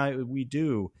he and we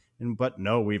do. But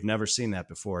no, we've never seen that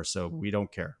before. So we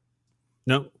don't care.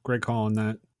 No, great call on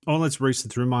that. All that's racing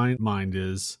through my mind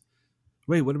is,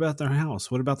 wait, what about their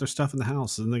house? What about their stuff in the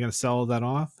house? Isn't they going to sell that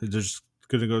off? They're just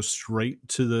going to go straight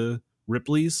to the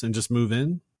Ripley's and just move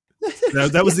in?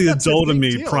 That was the adult in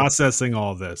me processing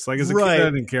all this. Like, as a kid, I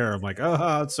didn't care. I'm like,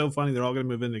 oh, it's so funny. They're all going to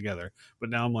move in together. But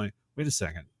now I'm like, wait a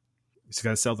second. He's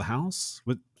got to sell the house?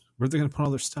 Where are they going to put all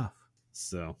their stuff?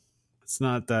 So it's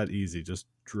not that easy. Just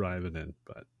drive it in.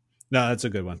 But no, that's a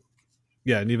good one.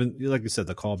 Yeah, and even, like you said,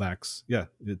 the callbacks. Yeah,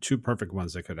 the two perfect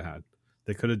ones they could have had.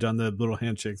 They could have done the little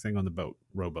handshake thing on the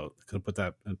rowboat. They could have put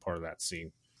that in part of that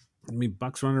scene. I mean,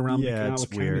 Buck's running around making out with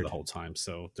Cammy the whole time,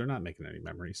 so they're not making any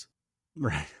memories.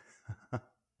 Right.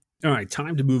 All right,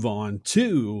 time to move on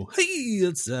to Hey,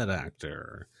 It's That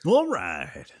Actor. All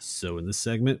right. So in this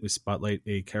segment, we spotlight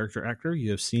a character actor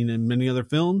you have seen in many other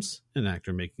films, an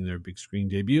actor making their big screen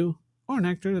debut, or an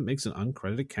actor that makes an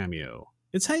uncredited cameo.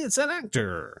 It's Hey, It's That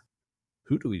Actor.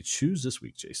 Who do we choose this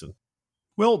week, Jason?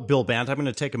 Well, Bill Bant, I'm going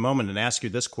to take a moment and ask you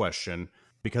this question,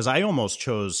 because I almost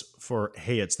chose for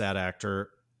Hey, It's That Actor,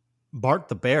 Bart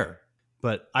the Bear.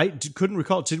 But I couldn't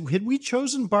recall. Had we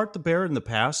chosen Bart the Bear in the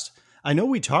past? I know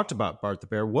we talked about Bart the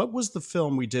Bear. What was the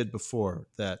film we did before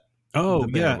that? Oh,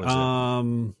 yeah.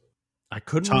 I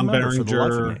couldn't Tom remember for the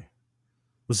life of me.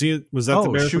 Was that the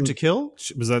Bear? Shoot to Kill?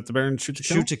 Was that the Bear in Shoot to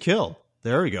Kill? Shoot to Kill.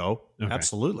 There we go. Okay.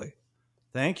 Absolutely.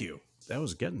 Thank you. That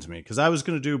was getting to me because I was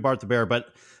going to do Bart the Bear, but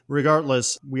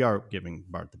regardless, we are giving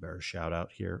Bart the Bear a shout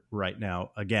out here right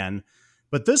now again.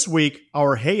 But this week,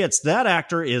 our Hey, It's That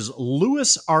Actor is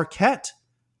Louis Arquette,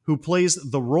 who plays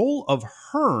the role of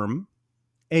Herm,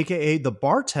 a.k.a. the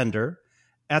bartender,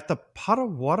 at the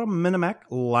Potawatomi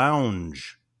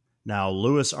Lounge. Now,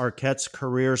 Louis Arquette's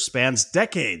career spans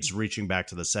decades, reaching back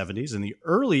to the 70s. In the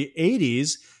early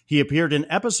 80s, he appeared in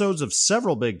episodes of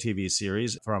several big TV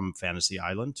series, from Fantasy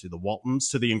Island to The Waltons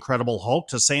to The Incredible Hulk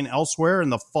to St. Elsewhere and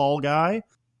The Fall Guy.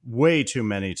 Way too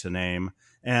many to name.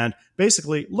 And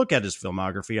basically, look at his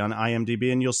filmography on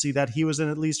IMDb, and you'll see that he was in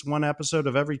at least one episode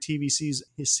of every TV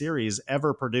series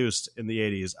ever produced in the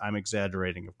 80s. I'm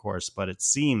exaggerating, of course, but it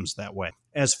seems that way.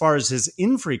 As far as his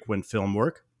infrequent film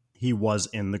work, he was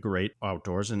in The Great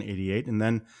Outdoors in 88, and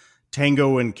then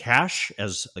Tango and Cash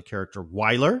as the character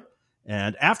Wyler.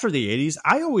 And after the 80s,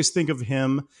 I always think of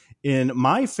him in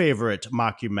my favorite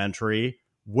mockumentary,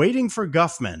 Waiting for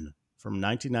Guffman, from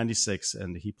 1996,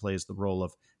 and he plays the role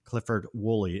of Clifford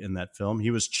Woolley in that film.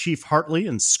 He was Chief Hartley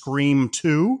in Scream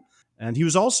 2, and he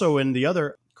was also in the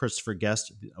other Christopher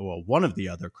Guest, one of the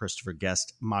other Christopher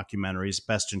Guest mockumentaries,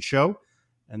 Best in Show,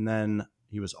 and then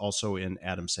he was also in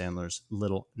Adam Sandler's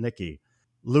Little Nicky.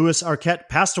 Louis Arquette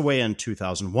passed away in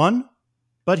 2001,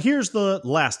 but here's the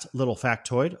last little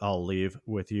factoid I'll leave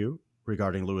with you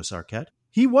regarding Louis Arquette.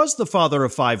 He was the father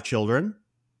of 5 children.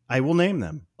 I will name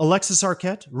them: Alexis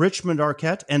Arquette, Richmond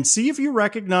Arquette, and see if you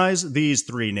recognize these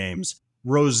 3 names: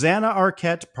 Rosanna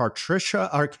Arquette, Patricia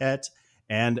Arquette,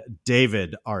 and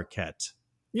David Arquette.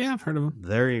 Yeah, I've heard of him.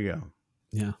 There you go.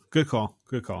 Yeah, good call.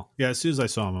 Good call. Yeah, as soon as I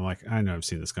saw him, I'm like, I know I've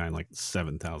seen this guy in like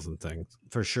 7,000 things.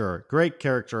 For sure. Great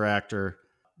character actor.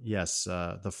 Yes,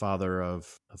 the father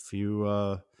of a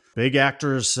few big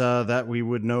actors that we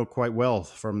would know quite well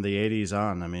from the 80s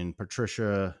on. I mean,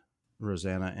 Patricia,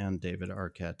 Rosanna, and David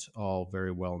Arquette, all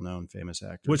very well-known, famous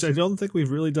actors. Which I don't think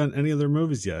we've really done any of their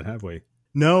movies yet, have we?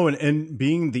 No, and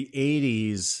being the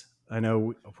 80s, I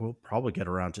know we'll probably get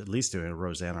around to at least doing a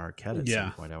Rosanna Arquette at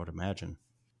some point, I would imagine.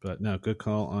 But no, good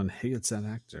call on Hey, It's That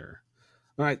Actor.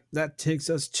 All right, that takes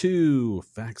us to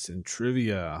Facts and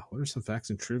Trivia. What are some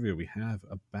facts and trivia we have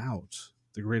about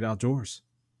The Great Outdoors?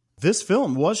 This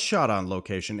film was shot on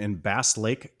location in Bass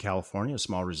Lake, California, a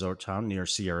small resort town near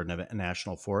Sierra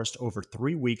National Forest, over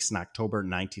 3 weeks in October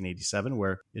 1987,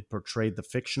 where it portrayed the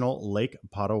fictional Lake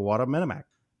Potawatomi.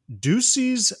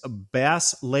 Ducey's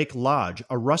Bass Lake Lodge,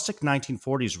 a rustic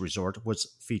 1940s resort,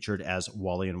 was featured as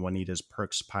Wally and Juanita's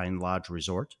Perks Pine Lodge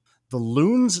Resort. The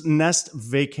Loon's Nest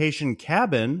Vacation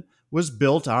Cabin was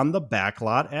built on the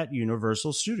backlot at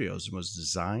Universal Studios and was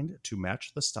designed to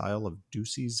match the style of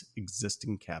Ducey's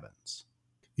existing cabins.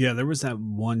 Yeah, there was that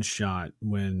one shot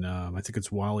when I think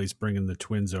it's Wally's bringing the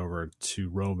twins over to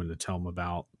Roman to tell him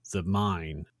about the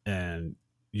mine, and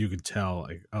you could tell,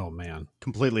 like, oh man,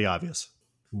 Completely obvious.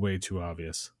 way too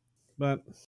obvious. But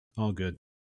all good.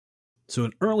 So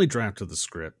an early draft of the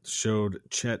script showed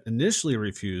Chet initially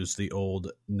refused the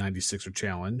old 96er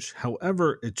challenge.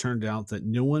 However, it turned out that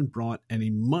no one brought any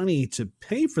money to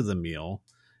pay for the meal,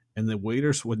 and the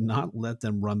waiters would not let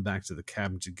them run back to the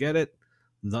cabin to get it,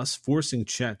 thus forcing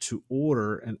Chet to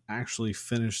order and actually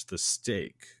finish the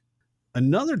steak.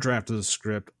 Another draft of the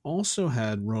script also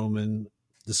had Roman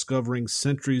discovering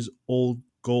centuries-old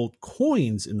gold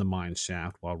coins in the mine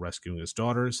shaft while rescuing his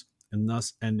daughters, and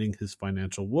thus ending his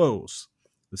financial woes.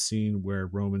 The scene where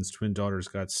Roman's twin daughters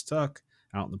got stuck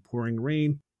out in the pouring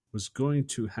rain was going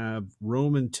to have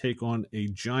Roman take on a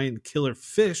giant killer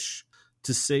fish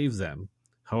to save them.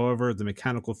 However, the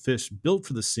mechanical fish built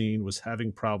for the scene was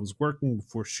having problems working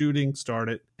before shooting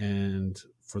started, and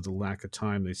for the lack of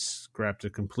time, they scrapped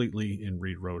it completely and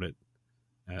rewrote it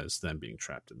as them being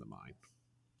trapped in the mine.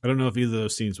 I don't know if either of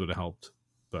those scenes would have helped,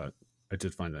 but I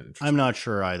did find that interesting. I'm not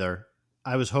sure either.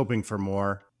 I was hoping for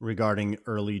more regarding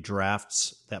early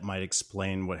drafts that might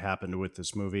explain what happened with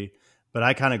this movie. But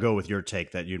I kind of go with your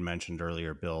take that you'd mentioned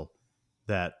earlier, Bill,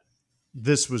 that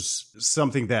this was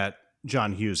something that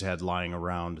John Hughes had lying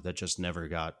around that just never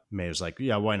got made. It was like,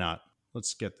 yeah, why not?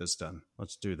 Let's get this done.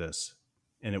 Let's do this.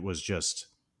 And it was just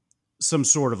some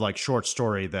sort of like short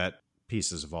story that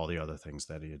pieces of all the other things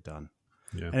that he had done.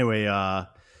 Yeah. Anyway,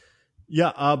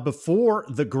 before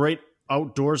The Great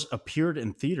Outdoors appeared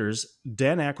in theaters,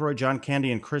 Dan Aykroyd, John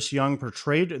Candy, and Chris Young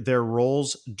portrayed their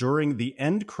roles during the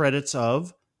end credits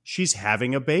of She's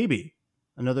Having a Baby,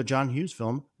 another John Hughes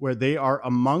film, where they are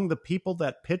among the people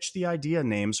that pitched the idea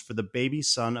names for the baby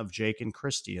son of Jake and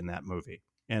Christy in that movie.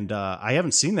 And I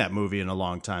haven't seen that movie in a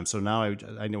long time, so now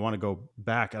I want to go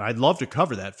back. And I'd love to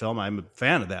cover that film. I'm a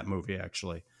fan of that movie,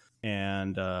 actually.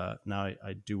 And now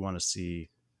I do want to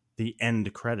see the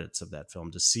end credits of that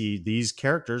film, to see these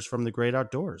characters from The Great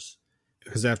Outdoors.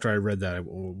 Because after I read that, I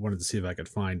wanted to see if I could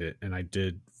find it, and I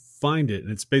did find it.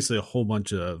 And it's basically a whole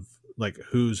bunch of like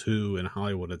who's who in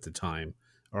Hollywood at the time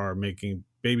are making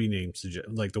baby names,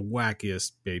 like the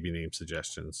wackiest baby name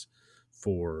suggestions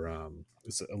for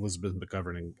Elizabeth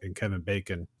McGovern and Kevin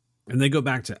Bacon. And they go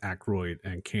back to Aykroyd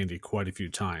and Candy quite a few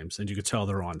times, and you could tell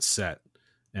they're on set.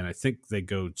 And I think they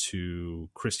go to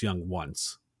Chris Young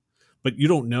once, but you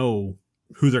don't know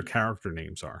who their character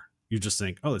names are. You just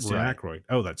think, oh, that's Dan Aykroyd.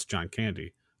 Oh, that's John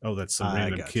Candy. Oh, that's some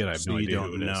random kid. I have no idea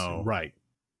who it is. Right.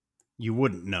 You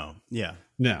wouldn't know. Yeah.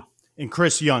 No. And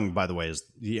Chris Young, by the way, is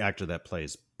the actor that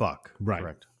plays Buck. Right.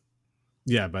 Correct.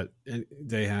 Yeah, but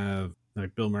they have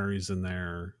like Bill Murray's in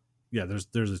there. Yeah,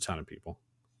 there's a ton of people.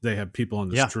 They have people on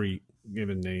the street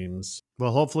giving names.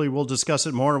 Well, hopefully we'll discuss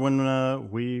it more when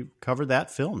we cover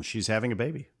that film, She's Having a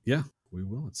Baby. Yeah, we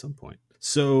will at some point.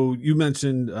 So you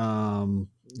mentioned,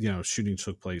 shooting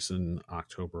took place in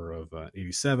October of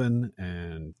 87,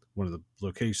 and one of the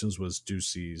locations was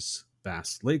Ducey's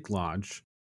Bass Lake Lodge.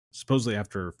 Supposedly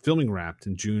after filming wrapped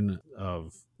in June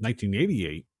of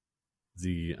 1988,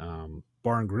 the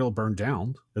bar and grill burned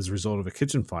down as a result of a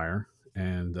kitchen fire,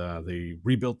 and they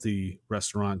rebuilt the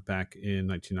restaurant back in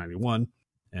 1991.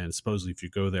 And supposedly if you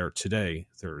go there today,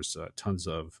 there's tons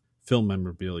of film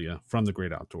memorabilia from The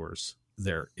Great Outdoors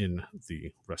there in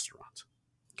the restaurant.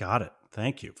 Got it.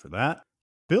 Thank you for that.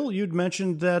 Bill, you'd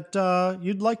mentioned that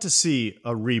you'd like to see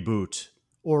a reboot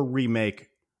or remake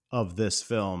of this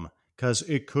film because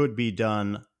it could be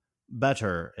done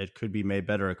better. It could be made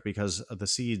better because the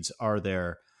seeds are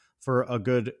there for a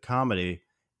good comedy.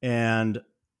 And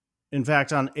in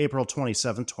fact, on April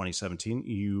 27,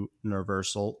 2017,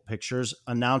 Universal Pictures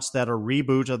announced that a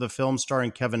reboot of the film starring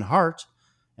Kevin Hart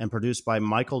and produced by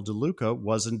Michael DeLuca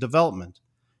was in development.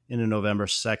 In a November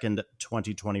 2nd,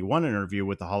 2021 interview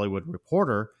with The Hollywood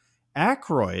Reporter,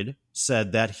 Aykroyd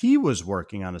said that he was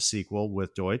working on a sequel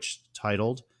with Deutsch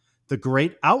titled The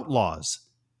Great Outlaws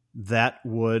that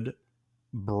would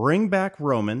bring back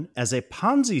Roman as a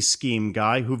Ponzi scheme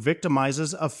guy who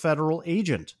victimizes a federal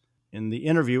agent. In the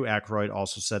interview, Aykroyd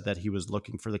also said that he was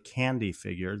looking for the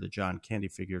John Candy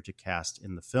figure to cast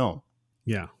in the film.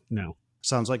 Yeah, no.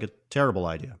 Sounds like a terrible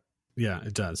idea. Yeah,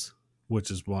 it does,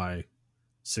 which is why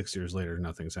 6 years later,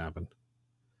 nothing's happened.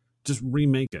 Just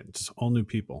remake it. Just all new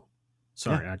people.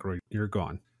 Sorry, Aykroyd, you're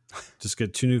gone. Just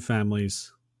get 2 new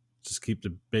families. Just keep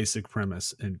the basic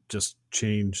premise and just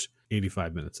change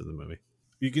 85 minutes of the movie.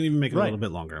 You can even make it a little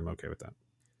bit longer. I'm okay with that.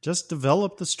 Just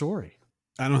develop the story.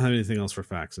 I don't have anything else for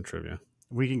facts and trivia.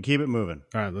 We can keep it moving.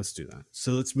 All right, let's do that.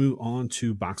 So let's move on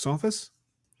to box office.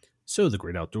 So The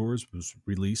Great Outdoors was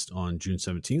released on June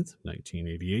 17th,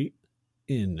 1988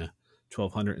 in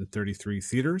 1,233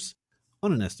 theaters.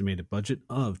 On an estimated budget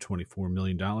of $24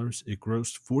 million, it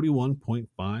grossed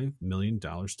 $41.5 million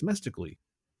domestically.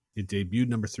 It debuted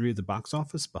number 3 at the box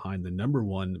office behind the number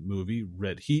 1 movie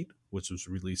Red Heat, which was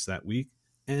released that week,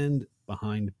 and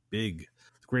behind Big.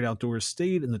 The Great Outdoors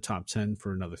stayed in the top 10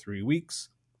 for another 3 weeks.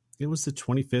 It was the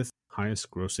 25th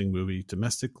highest grossing movie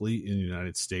domestically in the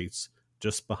United States,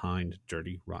 just behind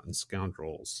Dirty Rotten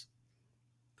Scoundrels.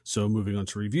 So moving on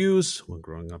to reviews, when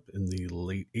growing up in the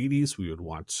late 80s, we would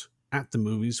watch At the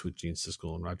Movies with Gene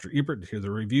Siskel and Roger Ebert to hear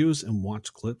the reviews and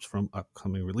watch clips from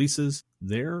upcoming releases.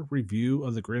 Their review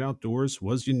of The Great Outdoors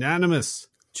was unanimous.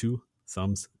 2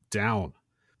 thumbs down.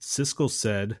 Siskel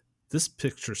said, "This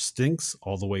picture stinks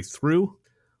all the way through,"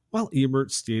 while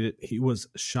Ebert stated he was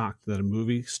shocked that a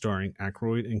movie starring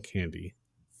Aykroyd and Candy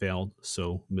failed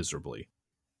so miserably.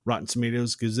 Rotten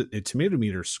Tomatoes gives it a tomato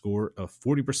meter score of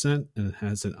 40% and it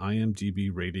has an IMDb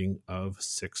rating of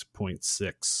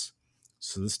 6.6.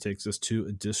 So this takes us to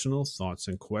additional thoughts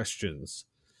and questions.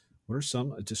 What are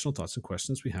some additional thoughts and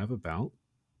questions we have about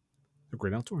The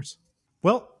Great Outdoors?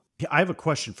 Well, I have a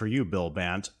question for you, Bill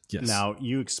Bant. Yes. Now,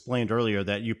 you explained earlier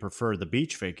that you prefer the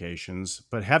beach vacations,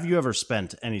 but have you ever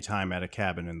spent any time at a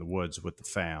cabin in the woods with the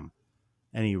fam?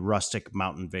 Any rustic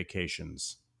mountain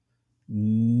vacations?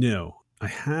 No. I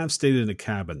have stayed in a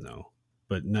cabin, though,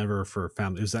 but never for a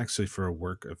family. It was actually for a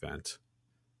work event,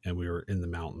 and we were in the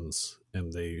mountains,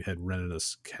 and they had rented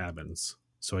us cabins.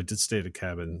 So I did stay at a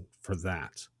cabin for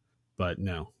that, but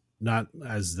no, not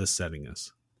as this setting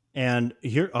is. And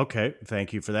here, okay,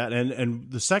 thank you for that.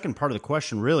 And the second part of the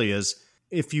question really is,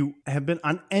 if you have been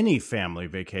on any family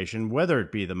vacation, whether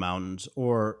it be the mountains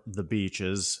or the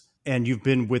beaches, and you've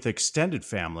been with extended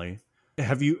family,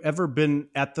 have you ever been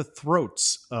at the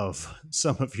throats of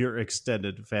some of your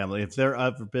extended family? Have there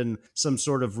ever been some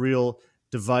sort of real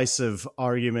divisive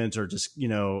argument or just,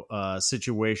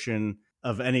 situation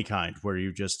of any kind where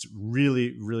you just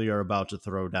really, really are about to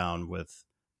throw down with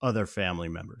other family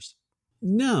members?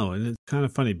 No, and it's kind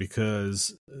of funny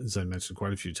because, as I mentioned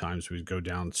quite a few times, we'd go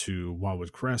down to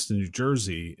Wildwood Crest in New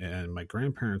Jersey, and my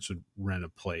grandparents would rent a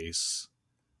place.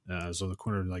 It was on the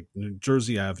corner of like New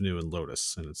Jersey Avenue and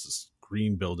Lotus, and it's this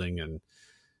green building, and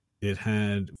it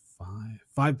had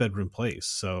five bedroom place.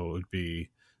 So it would be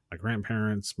my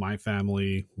grandparents, my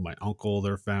family, my uncle,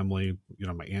 their family,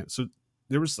 my aunt. So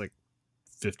there was like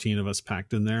 15 of us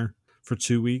packed in there for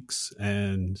 2 weeks,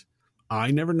 and I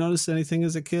never noticed anything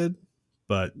as a kid.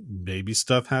 But maybe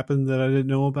stuff happened that I didn't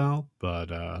know about.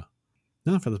 But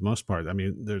no, for the most part, I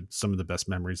mean, they're some of the best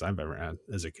memories I've ever had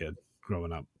as a kid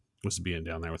growing up was being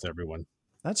down there with everyone.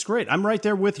 That's great. I'm right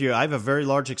there with you. I have a very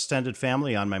large extended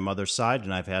family on my mother's side,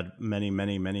 and I've had many,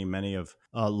 many, many, many of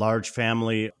large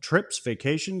family trips,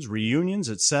 vacations, reunions,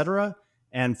 etc.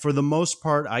 And for the most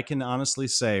part, I can honestly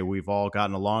say we've all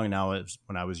gotten along. Now,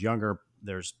 when I was younger,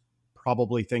 there's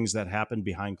probably things that happened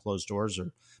behind closed doors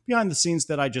or behind the scenes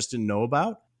that I just didn't know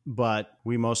about, but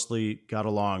we mostly got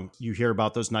along. You hear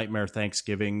about those nightmare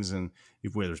Thanksgivings, and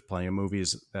there's plenty of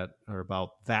movies that are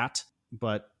about that,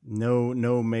 but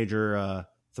no major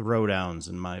throwdowns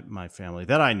in my family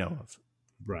that I know of.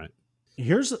 Right.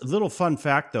 Here's a little fun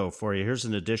fact, though, for you. Here's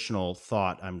an additional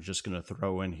thought I'm just going to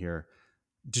throw in here.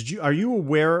 Are you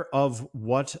aware of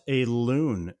what a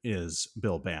loon is,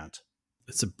 Bill Bant?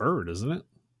 It's a bird, isn't it?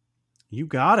 You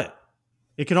got it.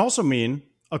 It can also mean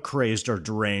a crazed or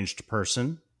deranged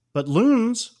person. But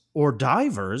loons, or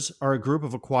divers, are a group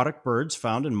of aquatic birds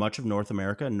found in much of North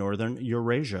America and northern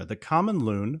Eurasia. The common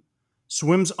loon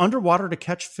swims underwater to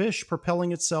catch fish,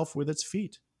 propelling itself with its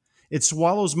feet. It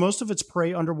swallows most of its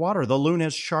prey underwater. The loon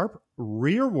has sharp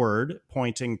rearward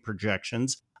pointing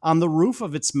projections on the roof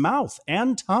of its mouth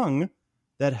and tongue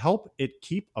that help it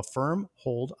keep a firm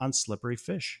hold on slippery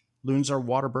fish. Loons are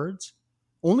water birds,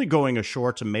 only going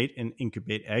ashore to mate and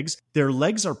incubate eggs. Their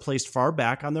legs are placed far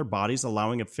back on their bodies,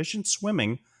 allowing efficient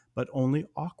swimming, but only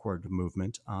awkward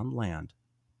movement on land.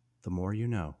 The more you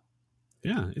know.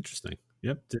 Yeah, interesting.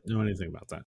 Yep, didn't know anything about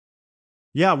that.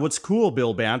 Yeah, what's cool,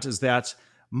 Bill Bant, is that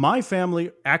my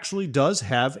family actually does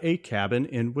have a cabin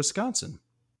in Wisconsin.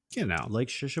 Get out. Lake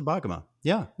Shishibagama.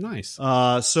 Yeah. Nice.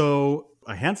 So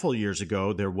a handful of years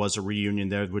ago, there was a reunion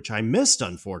there, which I missed,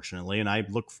 unfortunately, and I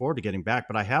look forward to getting back.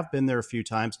 But I have been there a few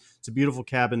times. It's a beautiful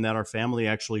cabin that our family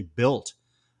actually built.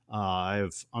 I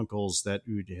have uncles that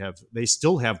they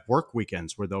still have work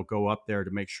weekends where they'll go up there to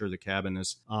make sure the cabin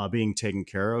is being taken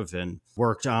care of and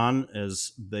worked on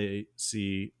as they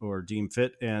see or deem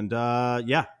fit. And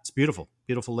it's beautiful.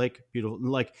 Beautiful lake. Beautiful.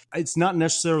 Like, it's not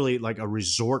necessarily like a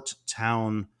resort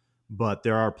town, but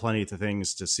there are plenty of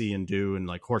things to see and do, and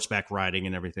like horseback riding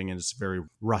and everything. And it's very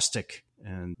rustic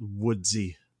and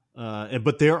woodsy.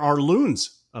 But there are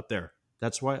loons up there.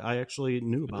 That's why I actually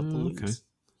knew about the Loons. Okay,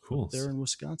 cool. They're in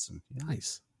Wisconsin. Yeah.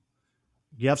 Nice.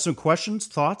 You have some questions,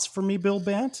 thoughts for me, Bill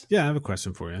Bant? Yeah, I have a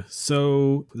question for you.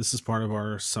 So this is part of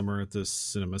our Summer at the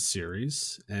Cinema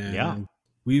series, and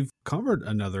we've covered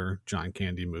another John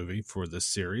Candy movie for this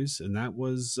series, and that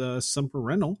was Summer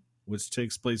Rental, which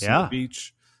takes place on the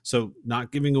beach. So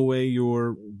not giving away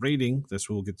your rating, this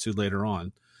we'll get to later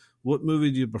on. What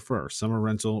movie do you prefer, Summer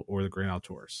Rental or The Great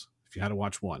Outdoors? If you had to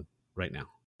watch one right now.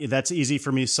 That's easy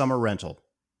for me, Summer Rental,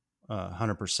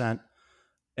 100%.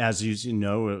 As you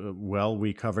know, well,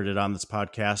 we covered it on this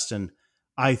podcast, and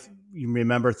you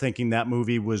remember thinking that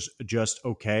movie was just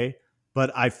okay,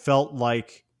 but I felt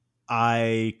like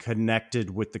I connected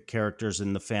with the characters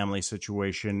in the family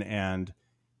situation, and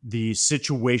the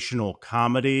situational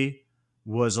comedy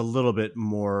was a little bit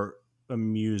more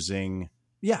amusing.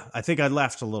 Yeah, I think I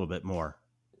laughed a little bit more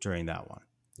during that one.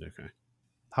 Okay.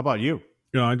 How about you?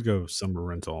 Yeah, I'd go Summer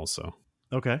Rental also.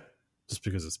 Okay. Just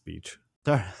because it's beach.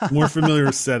 More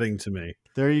familiar setting to me.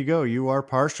 There you go. You are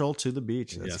partial to the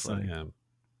beach. That's yes, funny. I am.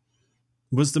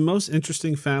 Was the most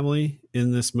interesting family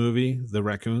in this movie the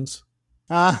raccoons?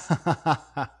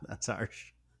 That's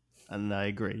harsh. And I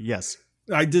agree. Yes.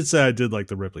 I did say I did like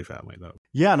the Ripley family, though.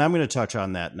 Yeah, and I'm going to touch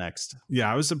on that next.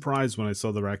 Yeah, I was surprised when I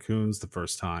saw the raccoons the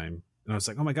first time. And I was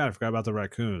like, oh my God, I forgot about the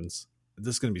raccoons.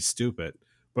 This is going to be stupid.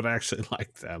 But I actually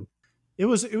liked them. It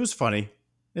was funny.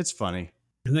 It's funny.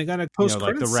 And they got a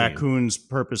post-credit like the raccoons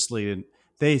purposely, and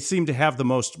they seem to have the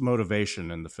most motivation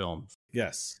in the film.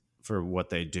 Yes. For what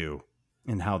they do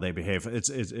and how they behave.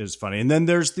 It's funny. And then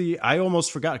there's I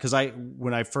almost forgot, because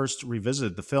when I first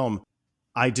revisited the film,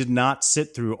 I did not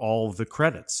sit through all of the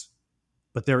credits,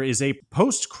 but there is a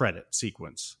post-credit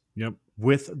sequence. Yep.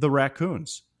 With the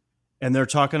raccoons, and they're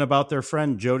talking about their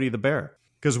friend Jody the bear,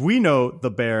 because we know the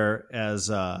bear as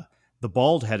the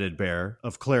bald-headed bear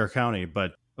of Clare County,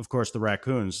 but of course the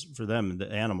raccoons, for them, the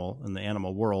animal in the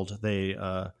animal world, they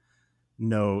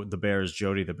know the bear is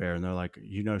Jody the bear, and they're like,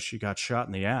 she got shot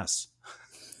in the ass.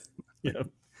 Yeah.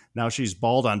 Now she's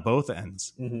bald on both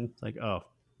ends. Mm-hmm. It's like, oh,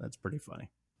 that's pretty funny.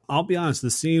 I'll be honest, the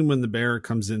scene when the bear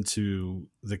comes into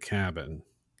the cabin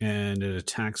and it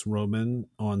attacks Roman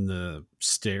on the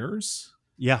stairs.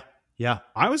 Yeah. Yeah.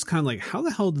 I was kind of like, how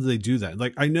the hell did they do that?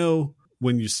 Like, I know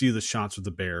when you see the shots with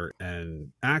the bear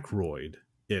and Aykroyd,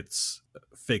 it's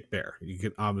a fake bear. You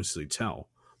can obviously tell.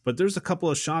 But there's a couple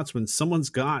of shots when someone's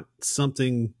got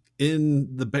something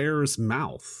in the bear's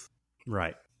mouth.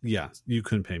 Right. Yeah, you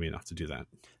couldn't pay me enough to do that.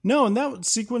 No, and that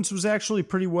sequence was actually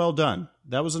pretty well done.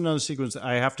 That was another sequence.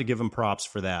 I have to give him props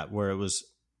for that, where it was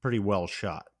pretty well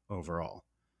shot overall,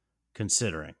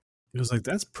 considering. It was like,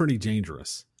 that's pretty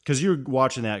dangerous. Because you're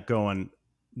watching that going,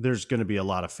 there's going to be a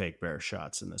lot of fake bear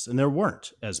shots in this. And there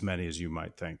weren't as many as you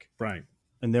might think. Right.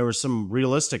 And there were some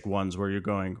realistic ones where you're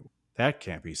going, that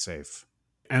can't be safe.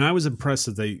 And I was impressed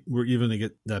that they were even to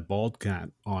get that bald cat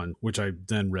on, which I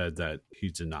then read that he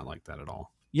did not like that at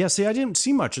all. Yeah, see, I didn't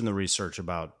see much in the research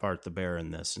about Bart the Bear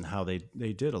in this and how they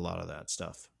did a lot of that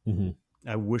stuff. Mm-hmm.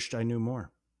 I wished I knew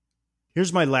more.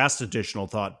 Here's my last additional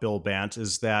thought, Bill Bant,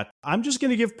 is that I'm just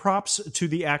going to give props to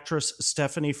the actress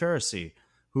Stephanie Faracy,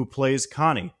 who plays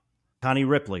Connie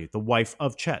Ripley, the wife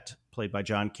of Chet, played by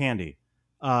John Candy.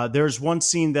 There's one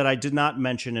scene that I did not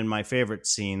mention in my favorite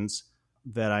scenes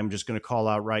that I'm just going to call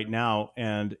out right now,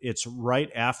 and it's right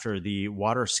after the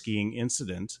water skiing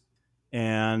incident.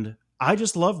 And I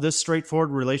just love this straightforward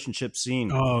relationship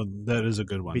scene. Oh, that is a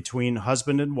good one. Between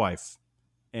husband and wife.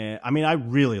 And I mean, I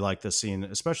really like this scene,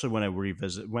 especially when I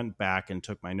went back and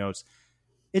took my notes.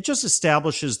 It just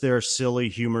establishes their silly,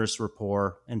 humorous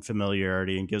rapport and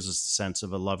familiarity and gives us a sense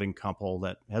of a loving couple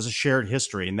that has a shared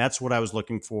history. And that's what I was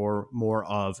looking for more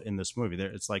of in this movie.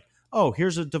 It's like, oh,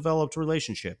 here's a developed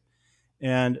relationship.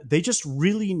 And they just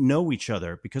really know each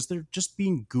other because they're just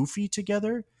being goofy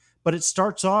together. But it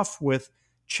starts off with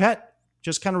Chet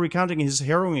just kind of recounting his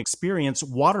harrowing experience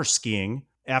water skiing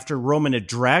after Roman had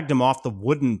dragged him off the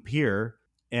wooden pier.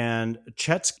 And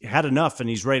Chet's had enough and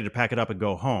he's ready to pack it up and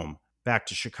go home back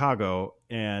to Chicago.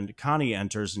 And Connie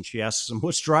enters and she asks him,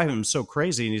 what's driving him so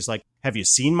crazy? And he's like, have you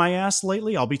seen my ass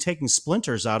lately? I'll be taking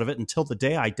splinters out of it until the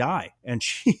day I die. And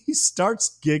she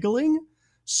starts giggling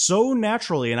so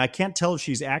naturally. And I can't tell if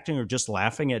she's acting or just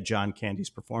laughing at John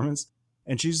Candy's performance.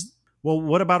 And she's, well,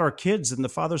 what about our kids and the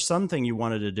father-son thing you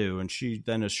wanted to do? And she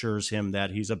then assures him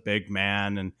that he's a big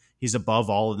man and he's above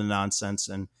all of the nonsense.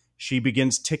 And she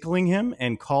begins tickling him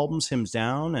and calms him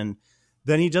down. And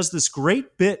then he does this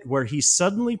great bit where he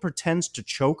suddenly pretends to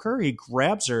choke her. He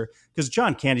grabs her because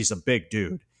John Candy's a big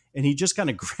dude. And he just kind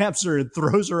of grabs her and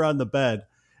throws her on the bed.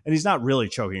 And he's not really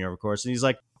choking her, of course. And he's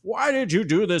like, why did you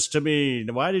do this to me?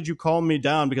 Why did you calm me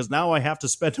down? Because now I have to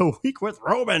spend a week with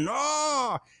Roman.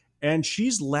 Oh! And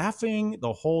she's laughing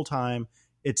the whole time.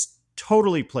 It's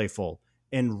totally playful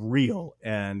and real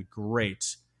and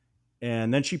great.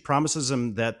 And then she promises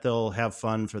him that they'll have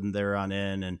fun from there on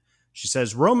in. And she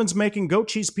says, Roman's making goat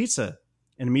cheese pizza.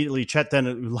 And immediately Chet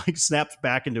then like snaps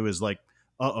back into his like,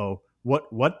 uh-oh,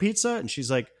 what pizza? And she's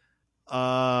like,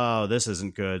 oh, this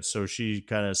isn't good. So she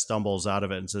kind of stumbles out of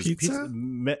it and says, Pizza?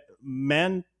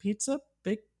 Man pizza?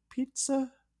 Big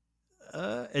pizza?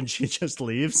 And she just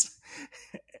leaves.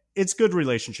 It's good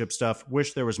relationship stuff.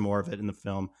 Wish there was more of it in the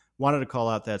film. Wanted to call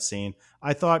out that scene.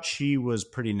 I thought she was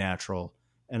pretty natural,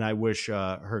 and I wish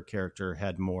her character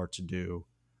had more to do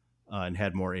and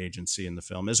had more agency in the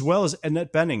film, as well as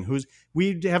Annette Bening, who's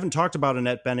we haven't talked about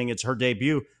Annette Bening. It's her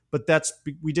debut, but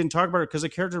we didn't talk about it because the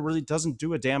character really doesn't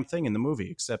do a damn thing in the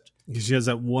movie except She has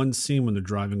that one scene when they're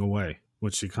driving away,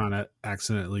 which she kind of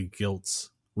accidentally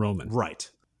guilts Roman. right.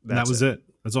 And that was it.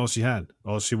 That's all she had.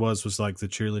 All she was like the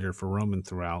cheerleader for Roman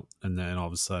throughout. And then all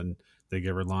of a sudden they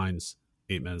give her lines,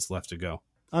 8 minutes left to go.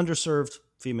 Underserved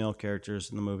female characters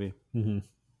in the movie. Mm-hmm.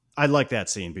 I like that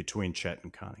scene between Chet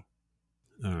and Connie.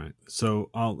 All right.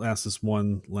 So I'll ask this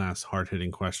one last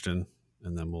hard-hitting question,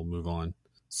 and then we'll move on.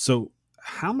 So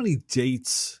how many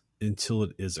dates until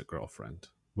it is a girlfriend?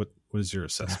 What is your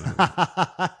assessment?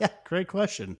 Yeah, great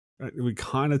question. We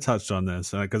kind of touched on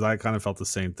this because I kind of felt the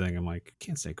same thing. I'm like, I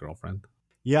can't say girlfriend.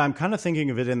 Yeah, I'm kind of thinking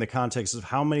of it in the context of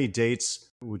how many dates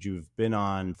would you have been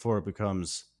on before it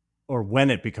becomes, or when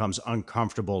it becomes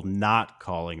uncomfortable not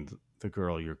calling the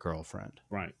girl your girlfriend.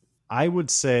 Right. I would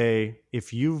say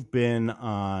if you've been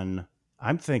on,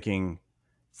 I'm thinking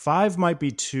 5 might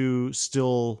be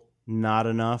still not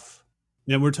enough.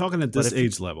 Yeah, we're talking at this But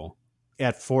age level.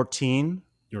 At 14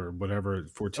 Or whatever,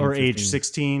 14, or 15. age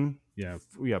 16. Yeah.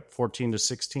 14 to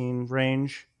 16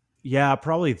 range. Yeah,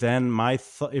 probably then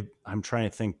I'm trying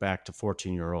to think back to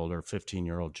 14-year-old or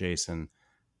 15-year-old Jason.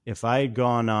 If I had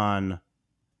gone on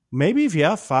maybe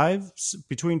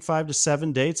between 5 to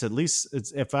 7 dates, at least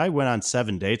if I went on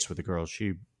 7 dates with a girl,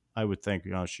 I would think,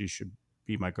 she should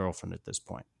be my girlfriend at this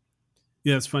point.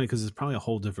 Yeah, it's funny because it's probably a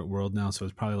whole different world now. So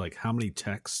it's probably like how many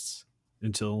texts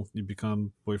until you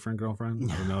become boyfriend,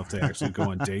 girlfriend? I don't know if they actually go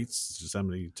on dates. Just how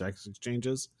many text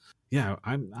exchanges. Yeah,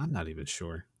 I'm not even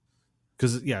sure.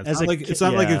 Because it's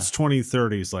not like it's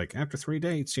 2030s. Like after 3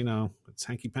 dates, it's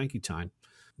hanky panky time.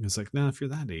 And it's like, no, if you're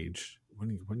that age,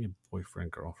 when you boyfriend,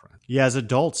 girlfriend. Yeah, as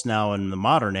adults now in the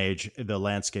modern age, the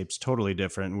landscape's totally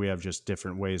different. We have just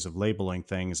different ways of labeling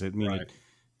things.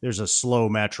 There's a slow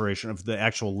maturation of the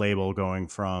actual label going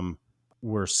from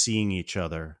we're seeing each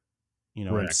other,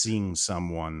 I'm seeing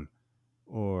someone,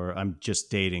 or I'm just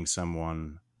dating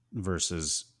someone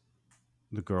versus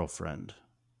the girlfriend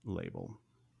label.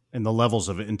 And the levels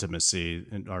of intimacy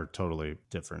are totally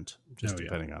different,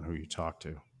 depending on who you talk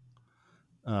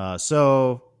to.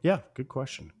 So, yeah, good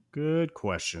question. Good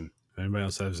question. If anybody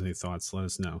else has any thoughts, let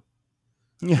us know.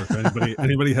 Or if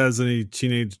anybody has any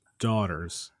teenage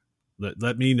daughters,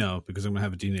 let me know, because I'm going to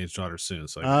have a teenage daughter soon.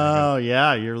 So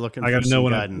you're looking for some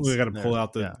guidance. We got to pull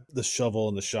out the shovel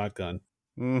and the shotgun.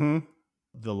 Mm-hmm.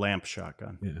 The lamp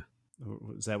shotgun.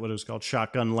 Yeah. Is that what it was called?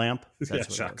 Shotgun lamp?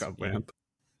 That's shotgun lamp.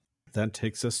 That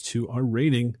takes us to our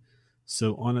rating.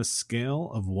 So on a scale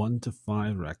of 1 to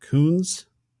 5 raccoons,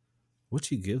 what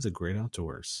do you give The Great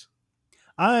Outdoors?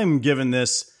 I'm giving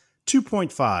this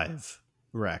 2.5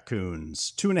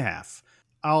 raccoons, 2.5.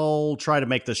 I'll try to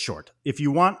make this short. If you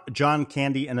want John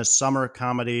Candy in a summer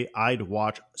comedy, I'd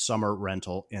watch Summer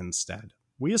Rental instead.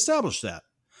 We established that.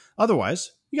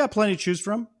 Otherwise, you got plenty to choose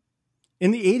from. In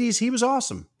the 80s, he was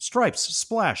awesome. Stripes,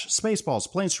 Splash, Spaceballs,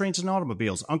 Planes, Trains, and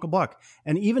Automobiles, Uncle Buck,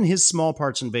 and even his small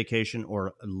parts in Vacation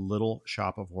or Little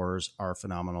Shop of Horrors are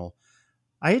phenomenal.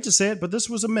 I hate to say it, but this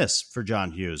was a miss for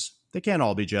John Hughes. They can't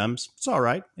all be gems. It's all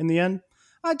right. In the end,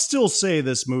 I'd still say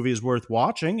this movie is worth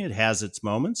watching. It has its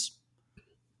moments.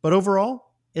 But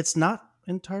overall, it's not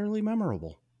entirely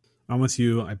memorable. I'm with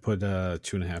you. I put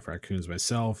 2.5 raccoons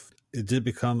myself. It did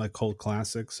become a cult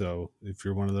classic, so if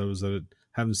you're one of those that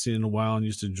haven't seen it in a while and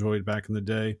used to enjoy it back in the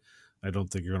day, I don't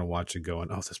think you're going to watch it going,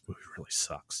 oh, this movie really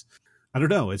sucks. I don't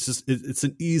know. It's just, it's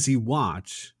an easy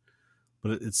watch,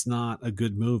 but it's not a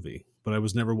good movie. But I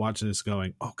was never watching this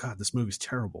going, oh, God, this movie's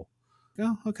terrible.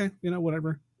 Oh, okay,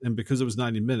 whatever. And because it was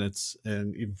 90 minutes,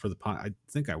 and even for the pod, I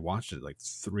think I watched it like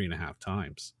 3.5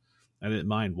 times. I didn't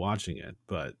mind watching it,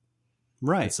 but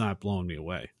it's not blowing me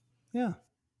away. Yeah.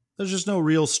 There's just no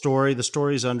real story. The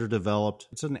story's underdeveloped.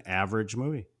 It's an average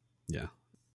movie. Yeah.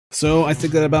 So I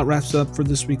think that about wraps up for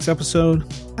this week's episode.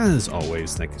 As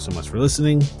always, thank you so much for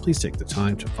listening. Please take the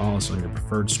time to follow us on your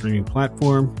preferred streaming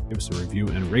platform, give us a review,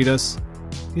 and rate us.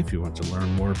 If you want to learn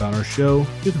more about our show,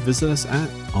 you can visit us at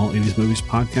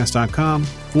all80smoviespodcast.com.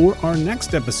 For our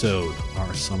next episode,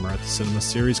 our Summer at the Cinema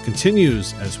series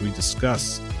continues as we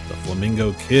discuss The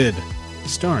Flamingo Kid,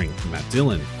 starring Matt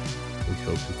Dillon. We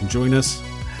hope you can join us.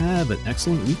 Have an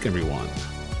excellent week, everyone.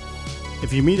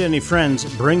 If you meet any friends,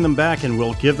 bring them back and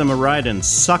we'll give them a ride and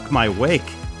suck my wake.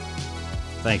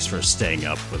 Thanks for staying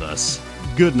up with us.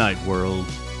 Good night, world.